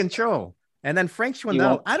 out of control. And then Frank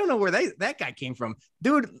Schwindel, I don't know where that guy came from.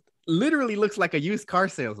 Dude literally looks like a used car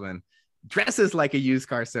salesman, dresses like a used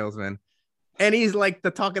car salesman, and he's like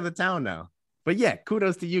the talk of the town now. But yeah,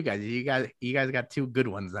 kudos to you guys. You guys got 2 good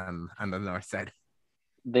ones on the north side.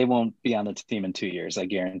 They won't be on the team in 2 years, I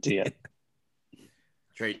guarantee it.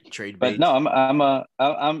 Trade but no,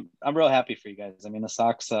 I'm real happy for you guys. I mean, the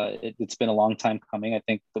Sox, it's been a long time coming. I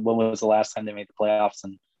think when was the last time they made the playoffs?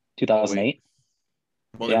 In 2008.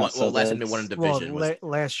 Well, last time they won a division was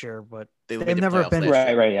last year, but they've never been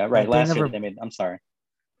right. Last year they made. I'm sorry.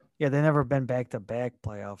 Yeah, they never been back-to-back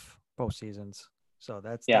playoff postseasons. So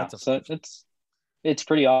that's it's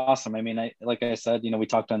pretty awesome. I mean, like I said, we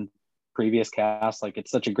talked on previous casts.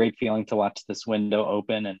 It's such a great feeling to watch this window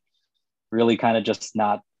open and really kind of just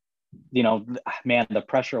not man, the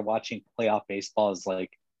pressure of watching playoff baseball is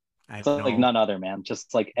like, I it's like know. none other, man.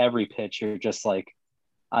 Just like every pitch, you're just like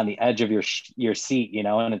on the edge of your seat,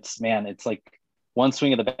 and it's like one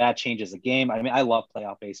swing of the bat changes a game. I mean, I love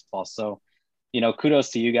playoff baseball. So,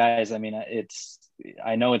 kudos to you guys. I mean,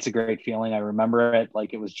 I know it's a great feeling. I remember it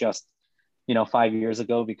like it was just, 5 years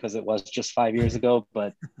ago, because it was just 5 years ago,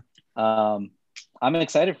 but I'm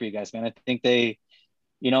excited for you guys, man. I think I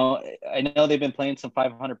know they've been playing some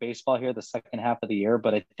 500 baseball here the second half of the year,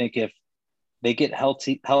 but I think if they get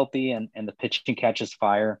healthy and the pitching catches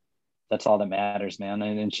fire, that's all that matters, man.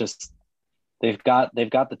 And it's just they've got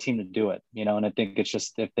the team to do it, and I think it's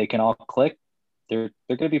just if they can all click, they're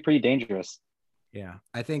going to be pretty dangerous. Yeah,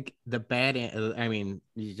 I think I mean,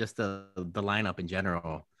 just the lineup in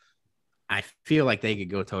general. I feel like they could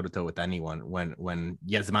go toe to toe with anyone when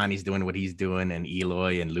Yasmani's doing what he's doing, and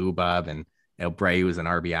Eloy and Lubov and Abreu is an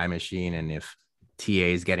RBI machine, and if TA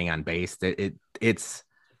is getting on base,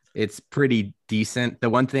 it's pretty decent. The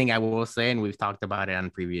one thing I will say, and we've talked about it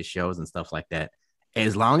on previous shows and stuff like that,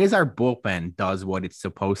 as long as our bullpen does what it's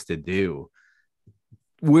supposed to do,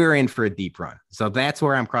 we're in for a deep run. So that's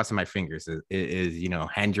where I'm crossing my fingers is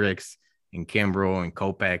Hendricks and Kimbrel and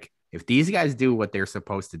Kopech. If these guys do what they're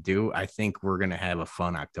supposed to do, I think we're going to have a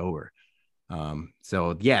fun October.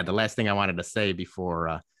 So yeah, the last thing I wanted to say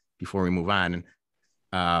before we move on,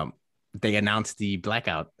 they announced the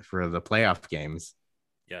blackout for the playoff games.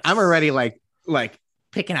 Yes. I'm already like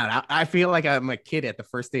picking out. I feel like I'm a kid at the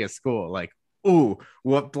first day of school. Like, ooh,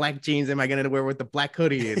 what black jeans am I going to wear with the black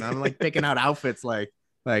hoodie? And I'm like picking out outfits. Like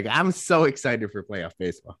I'm so excited for playoff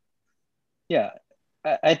baseball. Yeah,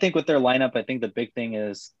 I think with their lineup, I think the big thing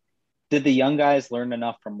is, did the young guys learn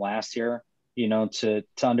enough from last year, to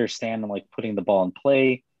understand like putting the ball in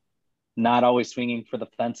play, not always swinging for the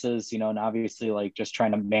fences, and obviously like just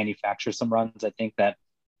trying to manufacture some runs. I think that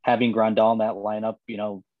having Grandal in that lineup,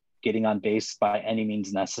 getting on base by any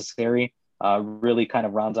means necessary, really kind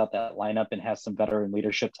of rounds out that lineup and has some veteran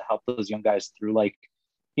leadership to help those young guys through like,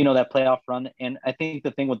 that playoff run. And I think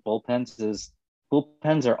the thing with bullpens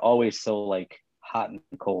are always so like hot and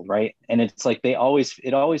cold, right? And it's like it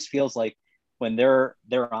always feels like when they're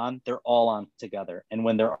on, they're all on together, and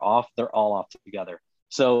when they're off, they're all off together.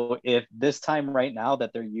 So if this time right now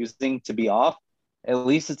that they're using to be off, at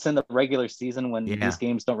least it's in the regular season when these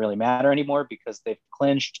games don't really matter anymore because they've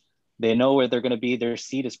clinched, they know where they're going to be, their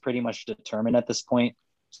seat is pretty much determined at this point.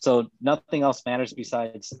 So nothing else matters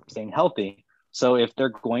besides staying healthy. So if they're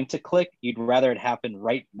going to click, you'd rather it happen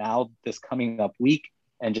right now, this coming up week,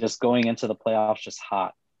 and just going into the playoffs just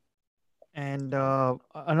hot. And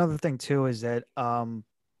another thing too is that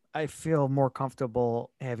I feel more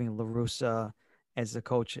comfortable having La Russa as the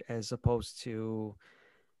coach as opposed to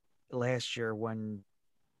last year when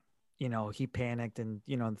he panicked and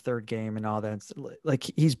in the third game and all that. It's like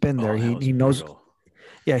he's been there. He knows. Brutal.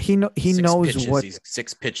 Yeah, he knows what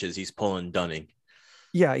 6 pitches he's pulling Dunning.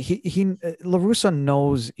 Yeah, he La Russa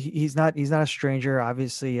knows he's not a stranger.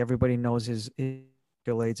 Obviously, everybody knows his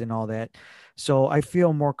accolades and all that. So I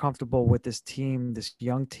feel more comfortable with this team, this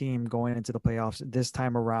young team going into the playoffs this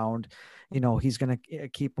time around. He's going to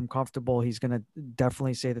keep them comfortable. He's going to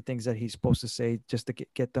definitely say the things that he's supposed to say just to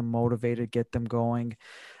get them motivated, get them going.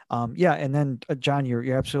 Yeah, and then John,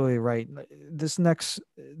 you're absolutely right. This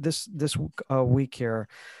week here,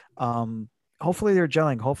 hopefully they're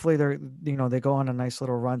gelling. Hopefully they go on a nice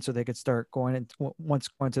little run so they could start once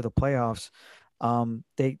going to the playoffs.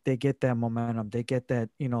 They get that momentum, they get that,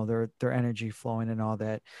 their energy flowing and all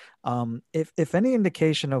that. If any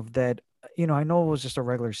indication of that, I know it was just a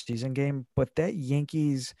regular season game, but that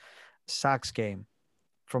Yankees Sox game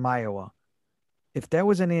from Iowa, if that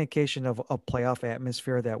was any indication of a playoff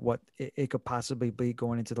atmosphere, that what it could possibly be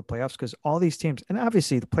going into the playoffs, because all these teams, and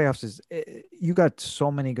obviously the playoffs is, you got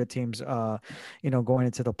so many good teams, going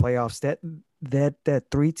into the playoffs. That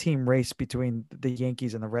 3-team race between the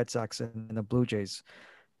Yankees and the Red Sox and the Blue Jays.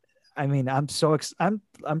 I mean, I'm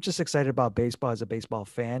just excited about baseball as a baseball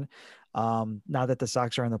fan. Now that the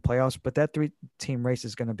Sox are in the playoffs, but that 3-team race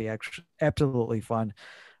is going to be absolutely fun.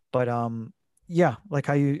 But yeah, like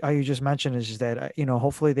how you just mentioned, is that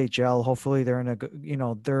hopefully they gel, hopefully they're in a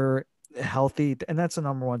good, they're healthy, and that's the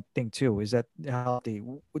number one thing too, is that healthy.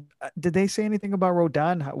 Did they say anything about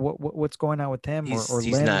Rodon? What's going on with him? He's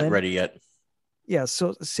Lynn, not ready yet. Yeah,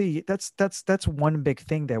 so see, that's one big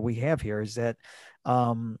thing that we have here is that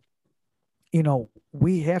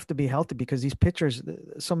we have to be healthy because these pitchers,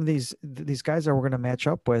 some of these guys that we're going to match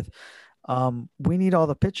up with, we need all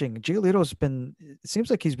the pitching. Giolito's it seems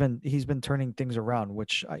like he's been turning things around,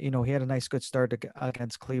 which he had a nice good start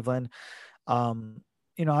against Cleveland.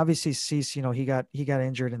 obviously Cease, he got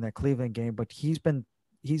injured in that Cleveland game, but he's been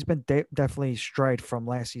definitely stride from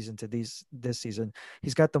last season to this season.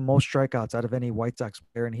 He's got the most strikeouts out of any White Sox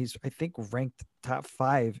player, and he's, I think, ranked top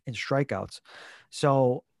 5 in strikeouts.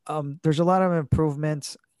 So there's a lot of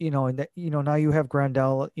improvements, and that, now you have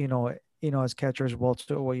Grandal, as catcher as well.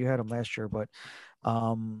 Well, you had him last year, but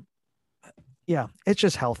yeah, it's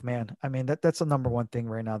just health, man. I mean, that's the number one thing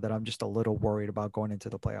right now that I'm just a little worried about going into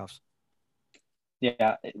the playoffs.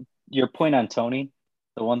 Yeah, your point on Tony,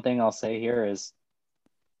 the one thing I'll say here is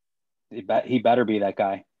he better be that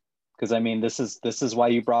guy. Because I mean, this is why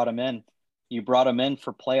you brought him in. You brought him in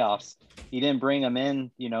for playoffs. You didn't bring him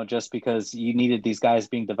in, just because you needed these guys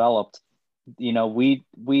being developed. We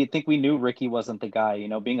think we knew Ricky wasn't the guy,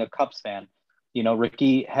 being a Cubs fan.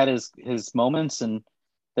 Ricky had his moments, and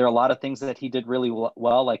there are a lot of things that he did really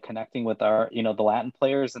well, like connecting with our, the Latin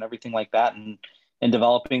players and everything like that, and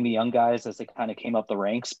developing the young guys as they kind of came up the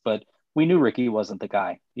ranks. But we knew Ricky wasn't the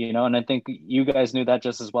guy, and I think you guys knew that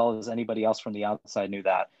just as well as anybody else from the outside knew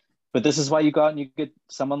that. But this is why you go out and you get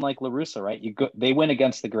someone like La Russa, right? They went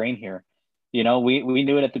against the grain here. We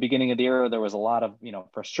knew it at the beginning of the year. There was a lot of,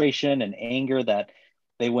 frustration and anger that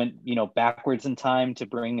they went, backwards in time to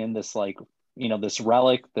bring in this, like, this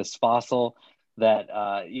relic, this fossil that,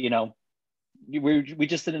 we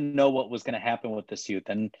just didn't know what was going to happen with this youth.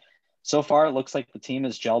 And so far, it looks like the team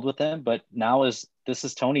has gelled with him, but this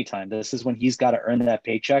is Tony time. This is when he's got to earn that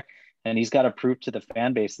paycheck, and he's got to prove to the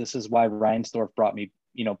fan base. This is why Reinsdorf brought me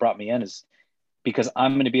in, is because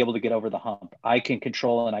I'm going to be able to get over the hump. I can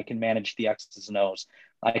control and I can manage the X's and O's.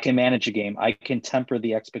 I can manage a game. I can temper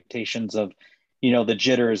the expectations of, the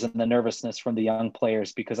jitters and the nervousness from the young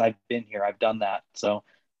players, because I've been here. I've done that. So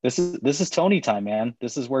this is Tony time, man.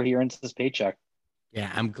 This is where he earns his paycheck.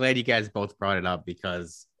 Yeah, I'm glad you guys both brought it up,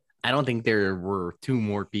 because I don't think there were 2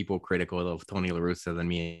 more people critical of Tony La Russa than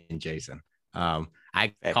me and Jason.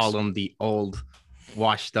 I called him the old,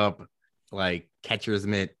 washed up, like catcher's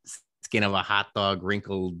mitt, skin of a hot dog,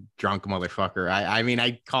 wrinkled, drunk motherfucker. I mean,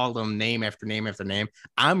 I called him name after name after name.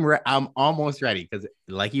 I'm almost ready, because,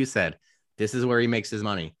 like you said, this is where he makes his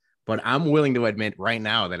money. But I'm willing to admit right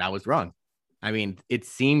now that I was wrong. I mean, it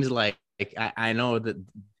seems like I know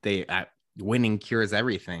that winning cures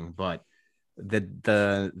everything, but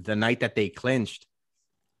the night that they clinched,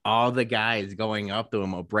 all the guys going up to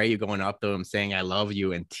him, Abreu going up to him saying "I love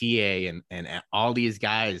you," and TA and all these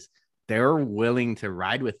guys, they're willing to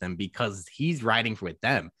ride with him because he's riding with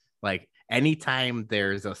them. Like, anytime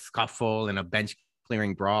there's a scuffle and a bench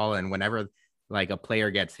clearing brawl, and whenever like a player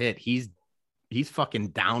gets hit, he's fucking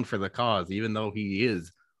down for the cause, even though he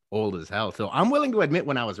is old as hell. So I'm willing to admit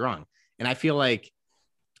when I was wrong. And I feel like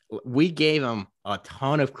we gave him a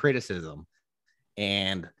ton of criticism,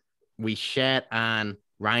 and we shat on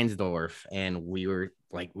Reinsdorf, and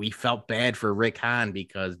we felt bad for Rick Hahn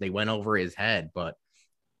because they went over his head, but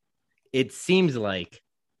it seems like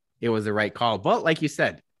it was the right call. But like you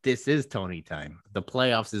said, this is Tony time. The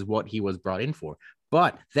playoffs is what he was brought in for.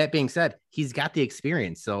 But that being said, he's got the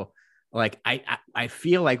experience. So like, I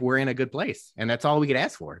feel like we're in a good place, and that's all we could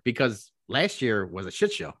ask for, because last year was a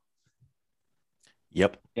shit show.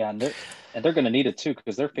 Yep. Yeah, and they're going to need it too,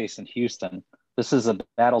 because they're facing Houston. This is a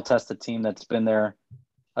battle-tested team that's been there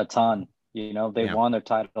a ton. They've won their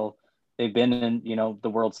title. They've been in, the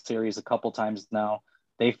World Series a couple times now.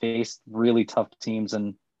 They faced really tough teams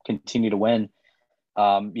and continue to win. So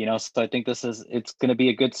I think it's going to be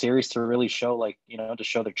a good series to really show, like, to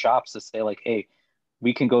show their chops, to say like, hey,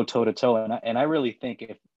 we can go toe to toe. And I really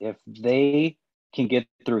think if they can get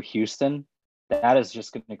through Houston, that is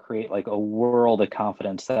just going to create like a world of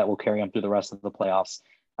confidence that will carry them through the rest of the playoffs.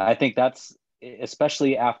 I think that's,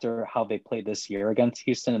 especially after how they played this year against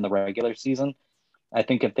Houston in the regular season. I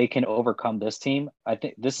think if they can overcome this team, I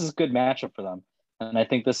think this is a good matchup for them. And I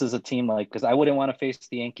think this is a team, like, because I wouldn't want to face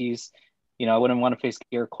the Yankees. I wouldn't want to face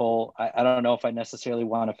Garrett Cole. I don't know if I necessarily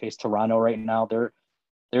want to face Toronto right now.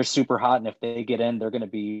 They're super hot, and if they get in, they're going to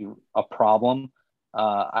be a problem.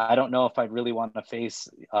 I don't know if I'd really want to face.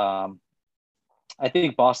 I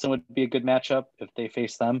think Boston would be a good matchup if they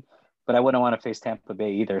face them, but I wouldn't want to face Tampa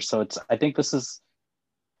Bay either. So I think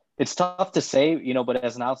it's tough to say, but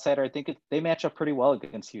as an outsider, I think they match up pretty well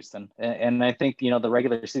against Houston. And I think, the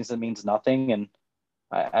regular season means nothing. And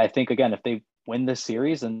I think, again, if they win this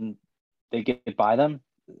series and they get by them,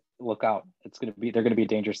 look out. They're going to be a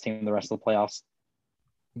dangerous team the rest of the playoffs.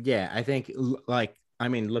 Yeah, I think,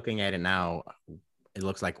 looking at it now, it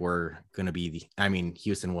looks like we're going to be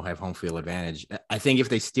Houston will have home field advantage. I think if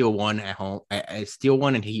they steal one at home, steal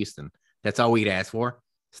one in Houston, that's all we'd ask for.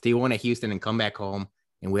 Steal one at Houston and come back home.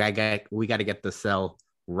 And we got to get the cell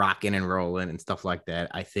rocking and rolling and stuff like that.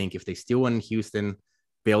 I think if they still win in Houston,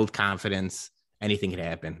 build confidence, anything could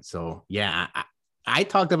happen. So yeah, I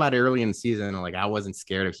talked about it early in the season, like I wasn't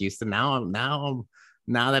scared of Houston. Now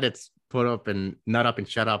that it's put up and nut up and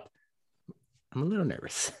shut up, I'm a little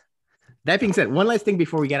nervous. That being said, one last thing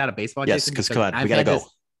before we get out of baseball. Yes, because come on, we gotta go.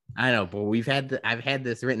 I know, but I've had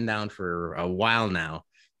this written down for a while now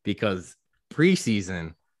because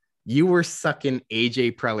preseason you were sucking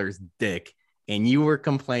AJ Preller's dick and you were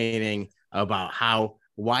complaining about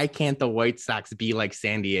why can't the White Sox be like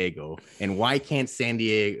San Diego, and why can't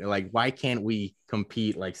we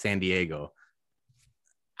compete like San Diego?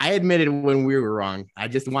 I admitted when we were wrong. I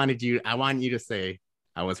want you to say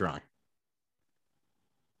I was wrong.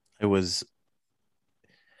 I was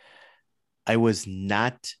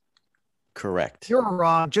not correct. You're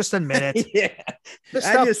wrong. Just admit it. Yeah.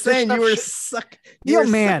 I'm just saying you were sucking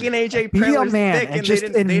AJ Preller's dick and just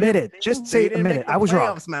admit it. Just say admit it. I was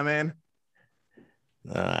wrong, my man.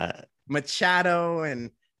 Machado and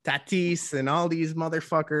Tatis and all these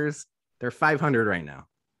motherfuckers, they're 500 right now.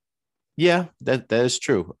 Yeah, that is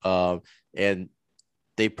true. And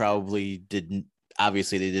they probably didn't.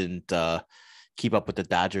 Obviously, they didn't keep up with the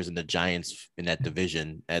Dodgers and the Giants in that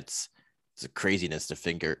division. It's a craziness to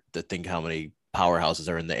think how many powerhouses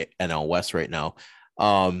are in the NL West right now.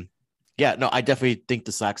 Yeah, no, I definitely think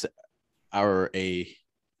the Sox are a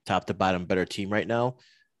top to bottom better team right now.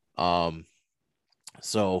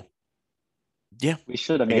 So yeah, we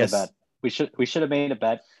should have made a bet. We should have made a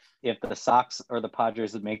bet if the Sox or the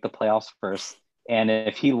Padres would make the playoffs first. And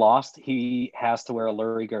if he lost, he has to wear a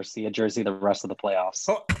Lurie Garcia jersey the rest of the playoffs.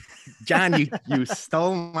 Oh, John, you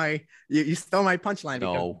stole my punchline.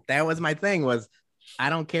 No, that was my thing. Was I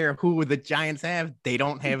don't care who the Giants have, they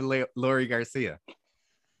don't have Lurie Garcia.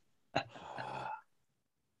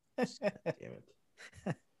 Damn it!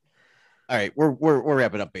 All right, we're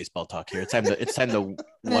wrapping up baseball talk here. It's time to want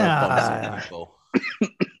to bump people.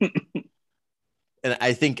 And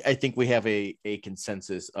I think we have a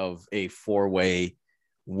consensus of a 4-way.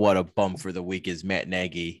 What a bum for the week is Matt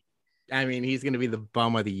Nagy. I mean, he's going to be the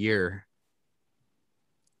bum of the year.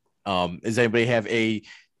 Does anybody have a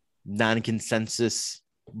non-consensus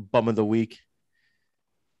bum of the week?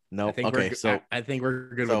 No. Okay, so I think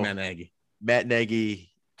we're good with Matt Nagy. Matt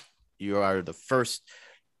Nagy, you are the first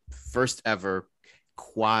ever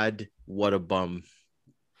quad what a bum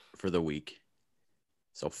for the week.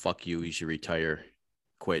 So fuck you. You should retire,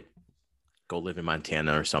 quit, go live in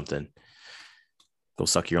Montana or something. Go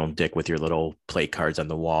suck your own dick with your little play cards on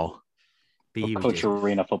the wall. Coach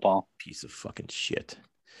arena football. Piece of fucking shit.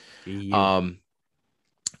 I'm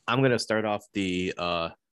gonna start off the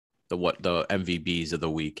MVBs of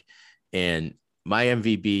the week, and my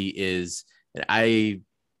MVB is, and I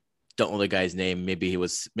don't know the guy's name. Maybe it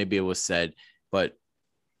was said, but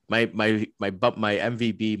my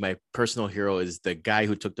MVB, my personal hero, is the guy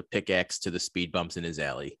who took the pickaxe to the speed bumps in his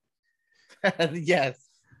alley. Yes.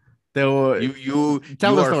 You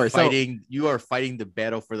are fighting the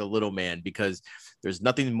battle for the little man, because there's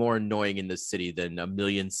nothing more annoying in this city than a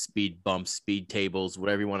million speed bumps, speed tables,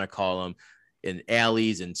 whatever you want to call them, in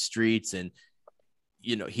alleys and streets. And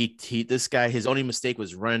this guy, his only mistake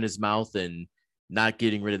was running his mouth and not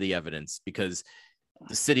getting rid of the evidence, because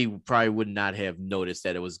the city probably would not have noticed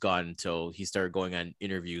that it was gone until he started going on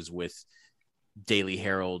interviews with Daily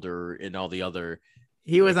Herald and all the other.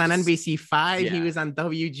 He was on NBC5. Yeah. He was on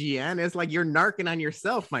WGN. It's like you're narking on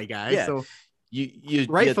yourself, my guy. Yeah. So you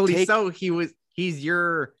rightfully so. He's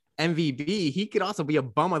your MVB. He could also be a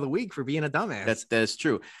bum of the week for being a dumbass. That's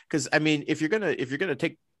true. Because I mean, if you're gonna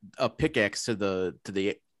take a pickaxe to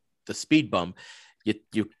the speed bump,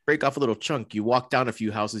 you break off a little chunk. You walk down a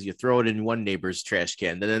few houses. You throw it in one neighbor's trash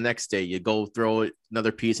can. Then the next day you go throw it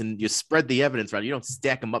another piece, and you spread the evidence around. You don't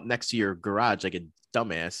stack them up next to your garage like a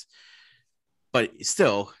dumbass. But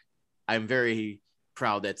still, I'm very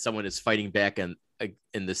proud that someone is fighting back in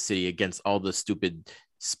the city against all the stupid.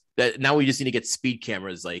 Now we just need to get speed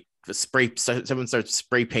cameras, like someone starts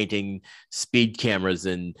spray painting speed cameras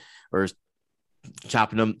or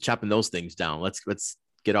chopping those things down. Let's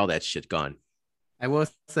get all that shit gone. I will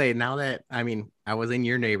say, now that, I mean, I was in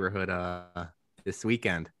your neighborhood this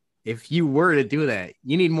weekend. If you were to do that,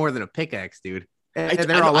 you need more than a pickaxe, dude.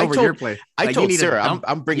 They're all over your place. I told Sarah,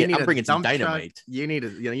 I'm bringing some dynamite. Truck. You need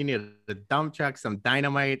a dump truck, some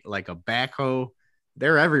dynamite, like a backhoe.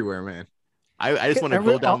 They're everywhere, man. I just want to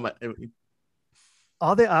go down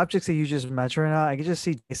all the objects that you just mentioned right now. I can just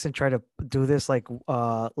see Jason try to do this like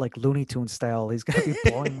Looney Tunes style. He's gonna be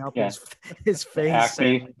blowing up his face.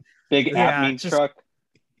 Big Acme truck.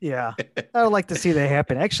 Yeah, I would like to see that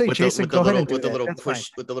happen. Actually, Jason, go ahead and do that. That's fine.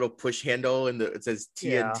 with the little push handle, and it says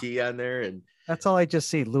Yeah, TNT on there, and that's all I just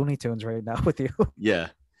see. Looney Tunes right now with you. yeah,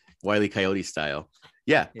 Wile E. Coyote style.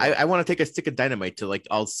 Yeah, Yeah. I want to take a stick of dynamite to like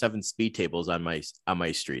all 7 speed tables on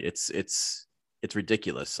my street. It's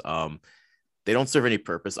ridiculous. They don't serve any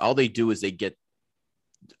purpose. All they do is they get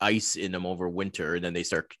ice in them over winter, and then they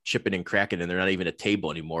start chipping and cracking, and they're not even a table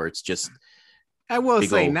anymore. It's just I will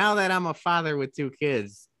say, old. now that I'm a father with 2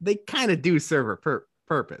 kids, they kind of do serve a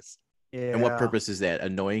purpose. Yeah. And what purpose is that?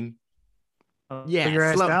 Annoying? Yeah, Put your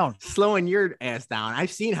ass down. Slowing your ass down.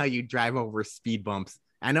 I've seen how you drive over speed bumps.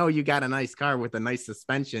 I know you got a nice car with a nice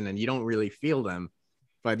suspension and you don't really feel them,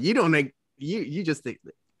 but you don't make you just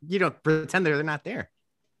you don't pretend they're not there.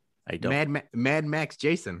 I don't. Mad Max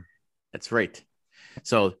Jason. That's right.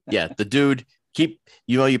 So yeah, the dude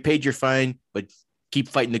you paid your fine, but keep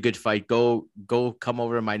fighting the good fight. Go come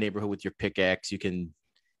over to my neighborhood with your pickaxe. You can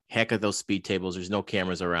hack at those speed tables. There's no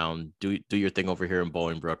cameras around. Do your thing over here in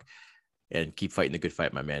Bolingbrook and keep fighting the good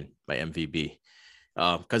fight, my man, my MVB.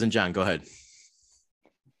 Cousin John, go ahead.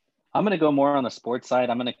 I'm going to go more on the sports side.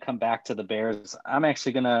 I'm going to come back to the Bears. I'm going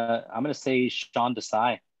to say Sean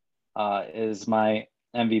Desai is my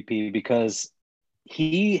MVP because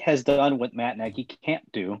he has done what Matt Nagy can't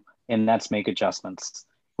do, and that's make adjustments.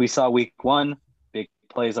 We saw week 1, big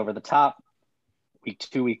plays over the top. Week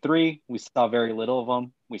 2, week 3, we saw very little of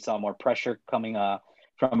them. We saw more pressure coming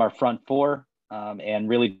from our front 4 and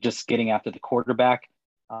really just getting after the quarterback.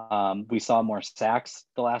 We saw more sacks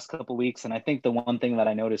the last couple of weeks. And I think the one thing that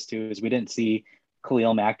I noticed too is we didn't see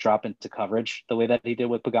Khalil Mack drop into coverage the way that he did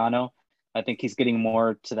with Pagano. I think he's getting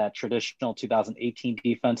more to that traditional 2018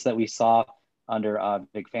 defense that we saw under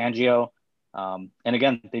Vic Fangio. And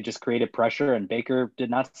again, they just created pressure, and Baker did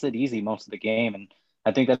not sit easy most of the game. And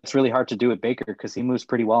I think that's really hard to do with Baker because he moves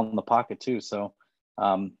pretty well in the pocket too. So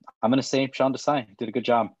I'm going to say Sean Desai did a good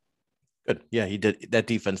job. Good. Yeah, he did. That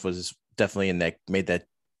defense was definitely made that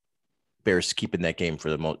Bears keep in that game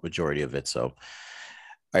for the majority of it. So, all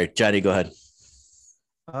right, Johnny, go ahead.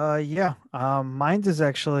 Yeah. Mine is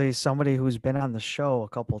actually somebody who's been on the show a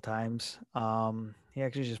couple times. He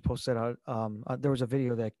actually just posted out. There was a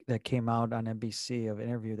video that came out on NBC of an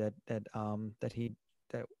interview that he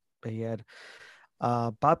had.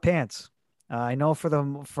 Bob Pants. I know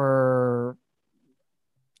for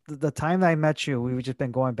the time that I met you, we've just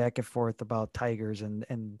been going back and forth about Tigers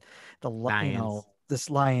and the Lions. this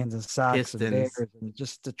Lions and Sox Pistons. and Bears and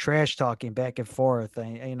just the trash talking back and forth.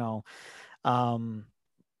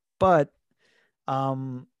 But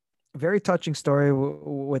very touching story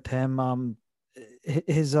with him.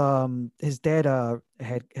 His dad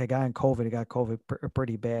had gotten COVID. He got COVID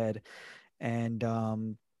pretty bad,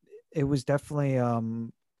 and it was definitely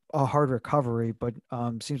a hard recovery. But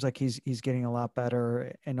seems like he's getting a lot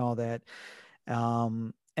better and all that.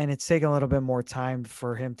 And it's taken a little bit more time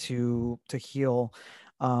for him to heal.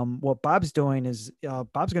 What Bob's doing is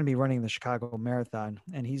Bob's going to be running the Chicago Marathon,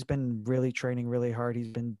 and he's been really training really hard.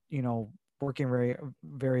 He's been, working very,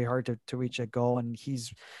 very hard to reach that goal. And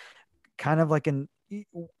he's kind of like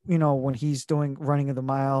when he's running of the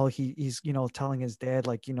mile, he's, telling his dad,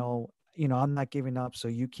 like, I'm not giving up, so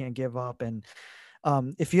you can't give up. And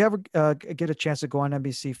if you ever get a chance to go on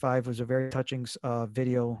NBC5, it was a very touching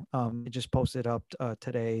video. It just posted up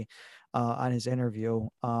today on his interview.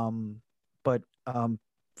 But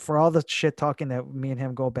for all the shit talking that me and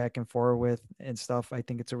him go back and forth with and stuff, I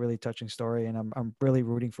think it's a really touching story, and I'm really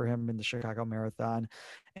rooting for him in the Chicago Marathon,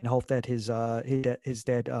 and hope that his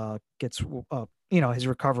dad gets his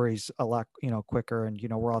recovery's a lot quicker, and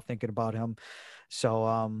we're all thinking about him.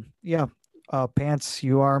 So Pants,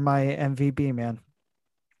 you are my MVP, man.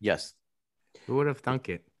 Yes. Who would have thunk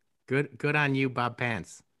it? Good on you, Bob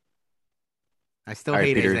Pants. I still All right,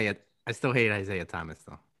 hate Peter. Isaiah. I still hate Isaiah Thomas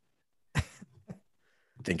though.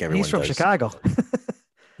 I think everyone He's from does. Chicago.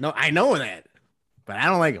 No, I know that, but I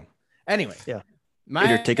don't like him. Anyway, yeah.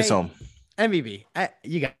 Peter, take us home. MVP.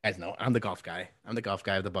 You guys know I'm the golf guy. I'm the golf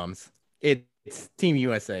guy of the bums. It's Team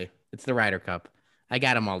USA. It's the Ryder Cup. I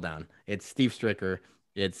got them all down. It's Steve Stricker.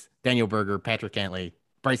 It's Daniel Berger, Patrick Cantlay,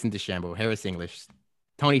 Bryson DeChambeau, Harris English,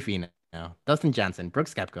 Tony Finau, Dustin Johnson,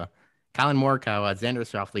 Brooks Koepka, Colin Morikawa, Xander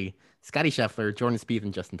Schauffele, Scotty Scheffler, Jordan Spieth,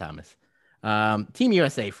 and Justin Thomas. Team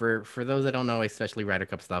USA, for those that don't know, especially Ryder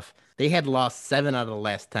Cup stuff, they had lost 7 out of the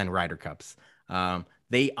last 10 Ryder Cups.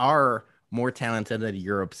 They are more talented than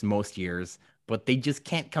Europe's most years, but they just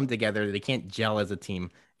can't come together. They can't gel as a team.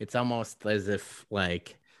 It's almost as if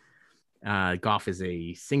golf is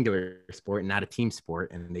a singular sport, not a team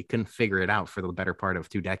sport, and they couldn't figure it out for the better part of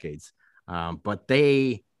 2 decades. But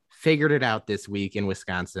they figured it out this week in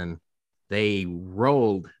Wisconsin. They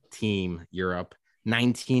rolled Team Europe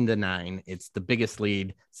 19-9. It's the biggest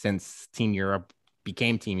lead since Team Europe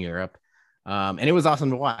became Team Europe. And it was awesome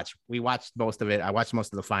to watch. We watched most of it. I watched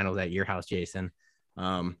most of the finals at your house, Jason.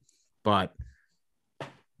 But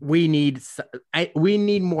we need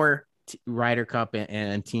more Ryder Cup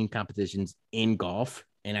and team competitions in golf.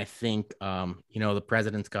 And I think, the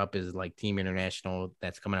President's Cup is like Team International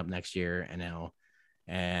that's coming up next year,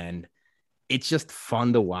 and it's just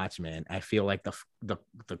fun to watch, man. I feel like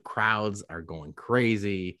the crowds are going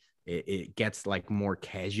crazy. It gets like more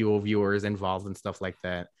casual viewers involved and stuff like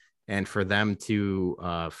that. And for them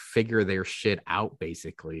to figure their shit out,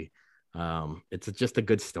 basically, it's just a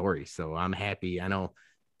good story. So I'm happy. I know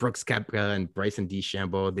Brooks Koepka and Bryson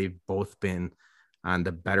DeChambeau, they've both been on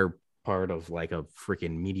the better part of like a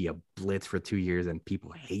freaking media blitz for 2 years, and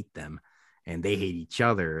people hate them and they hate each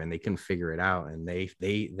other and they couldn't figure it out. And they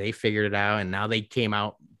figured it out, and now they came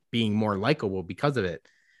out being more likable because of it.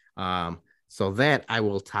 So that I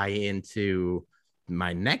will tie into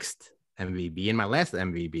my next MVB and my last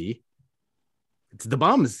MVB. It's the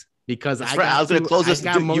Bums, because I was going to close this.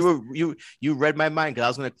 You read my mind, because I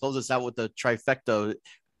was going to close this out with the trifecta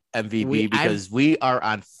MVP because we are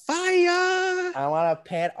on fire. I want to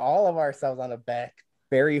pat all of ourselves on the back,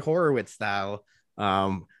 Barry Horowitz style.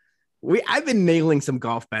 I've been nailing some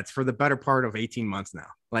golf bets for the better part of 18 months now.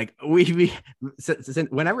 Like since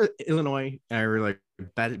whenever Illinois or like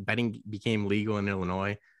betting became legal in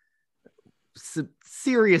Illinois,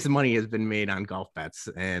 serious money has been made on golf bets,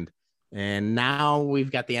 and now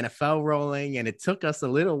we've got the NFL rolling, and it took us a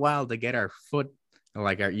little while to get our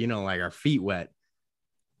feet wet.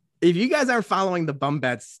 If you guys aren't following the bum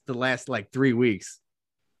bets the last like 3 weeks,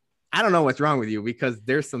 I don't know what's wrong with you, because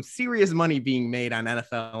there's some serious money being made on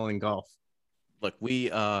NFL and golf. Look, we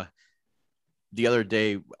the other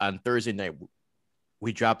day on Thursday night,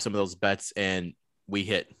 we dropped some of those bets and we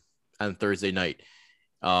hit on Thursday night.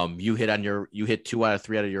 You hit 2 out of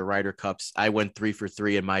 3 out of your Ryder Cups. I went 3 for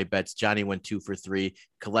 3 in my bets. Johnny went 2 for 3.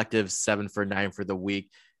 Collective 7 for 9 for the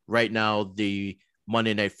week. Right now, the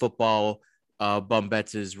Monday Night Football bum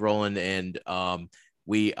bets is rolling, and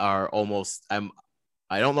we are almost.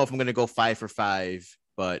 I don't know if I'm going to go 5 for 5,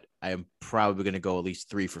 but I am probably going to go at least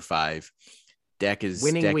 3 for 5. Dak is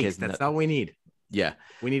winning weeks. That's all we need. Yeah,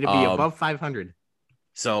 we need to be above 500.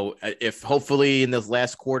 So if hopefully in this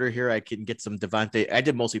last quarter here, I can get some Devontae. I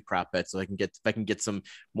did mostly prop bets, so if I can get some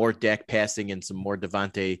more Dak passing and some more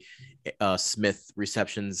Devontae Smith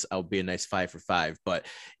receptions, I'll be a nice 5 for 5. But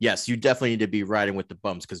yes, you definitely need to be riding with the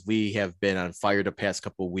Bums, because we have been on fire the past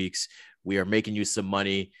couple of weeks. We are making you some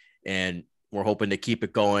money, and we're hoping to keep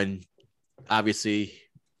it going, obviously,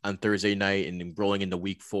 on Thursday night and then rolling into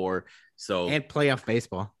week 4. And playoff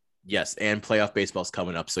baseball. Yes, and playoff baseball is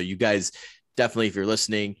coming up. So you guys definitely, if you're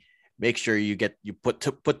listening, make sure you put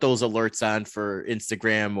those alerts on for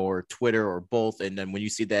Instagram or Twitter or both. And then when you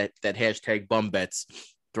see that hashtag bum bets,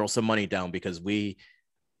 throw some money down, because we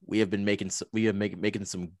have been making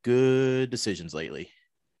some good decisions lately.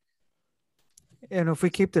 And if we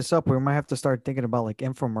keep this up, we might have to start thinking about like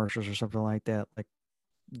infomercials or something like that, like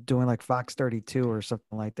doing like Fox 32 or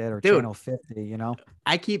something like that, or Channel 50,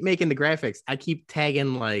 I keep making the graphics. I keep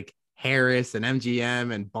tagging like Harris and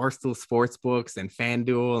MGM and Barstool Sportsbooks and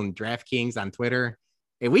FanDuel and DraftKings on Twitter.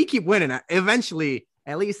 If we keep winning, eventually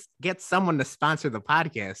at least get someone to sponsor the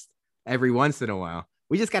podcast every once in a while.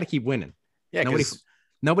 We just got to keep winning. Yeah,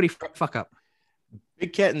 nobody fuck up.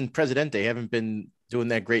 Big Cat and Presidente haven't been doing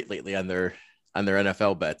that great lately on their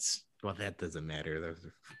NFL bets. Well, that doesn't matter.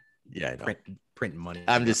 Yeah, I know. Print money.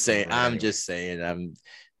 I'm just saying. I'm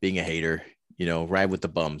being a hater. Ride with the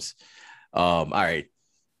Bums. All right,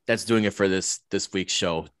 that's doing it for this week's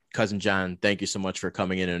show. Cousin John, thank you so much for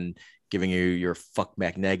coming in and giving you your fuck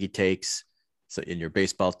Mac Nagy takes. So in your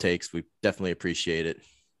baseball takes, we definitely appreciate it.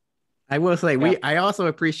 I will say I also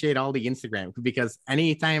appreciate all the Instagram, because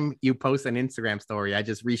anytime you post an Instagram story, I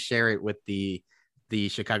just reshare it with the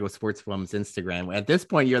Chicago Sports Bums Instagram. At this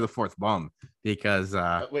point, you're the 4th bum, because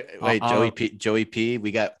wait, Joey P.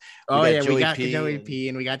 We got Joey P.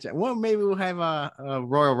 And we got maybe we'll have a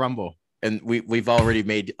Royal Rumble. And we've already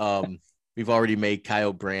made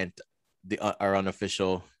Kyle Brandt our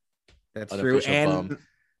unofficial. That's true, and bum.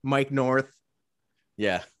 Mike North.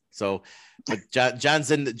 Yeah. So, but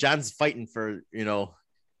John's fighting for the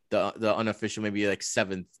unofficial, maybe like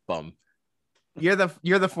 7th bum. You're the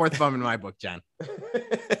 4th bum in my book, John.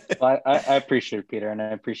 Well, I appreciate it, Peter, and I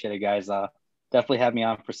appreciate it, guys. Definitely have me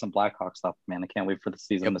on for some Blackhawks stuff, man. I can't wait for the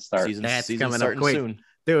season to start. That's coming up quick. Soon.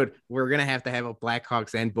 Dude, we're going to have a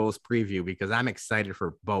Blackhawks and Bulls preview, because I'm excited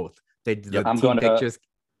for both.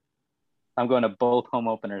 I'm going to both home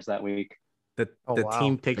openers that week. The wow.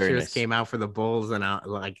 team pictures nice. came out for the Bulls, and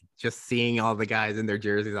like just seeing all the guys in their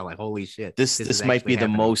jerseys, I'm like, holy shit! This might be the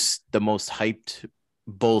most hyped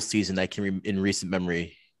Bulls season I can in recent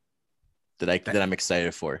memory that I'm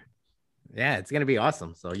excited for. Yeah, it's gonna be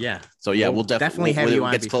awesome. So yeah, we'll definitely have you on.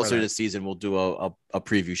 When it gets closer to the season, we'll do a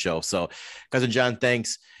preview show. So, Cousin John,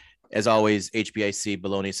 thanks. As always, HBIC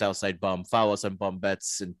Baloney Southside Bum. Follow us on Bum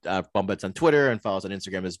Bets and Bum Bets on Twitter, and follow us on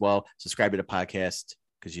Instagram as well. Subscribe to the podcast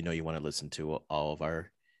because you know you want to listen to all of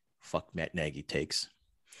our fuck Matt Nagy takes.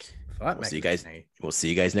 We'll see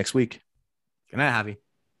you guys next week. Good night, Javi.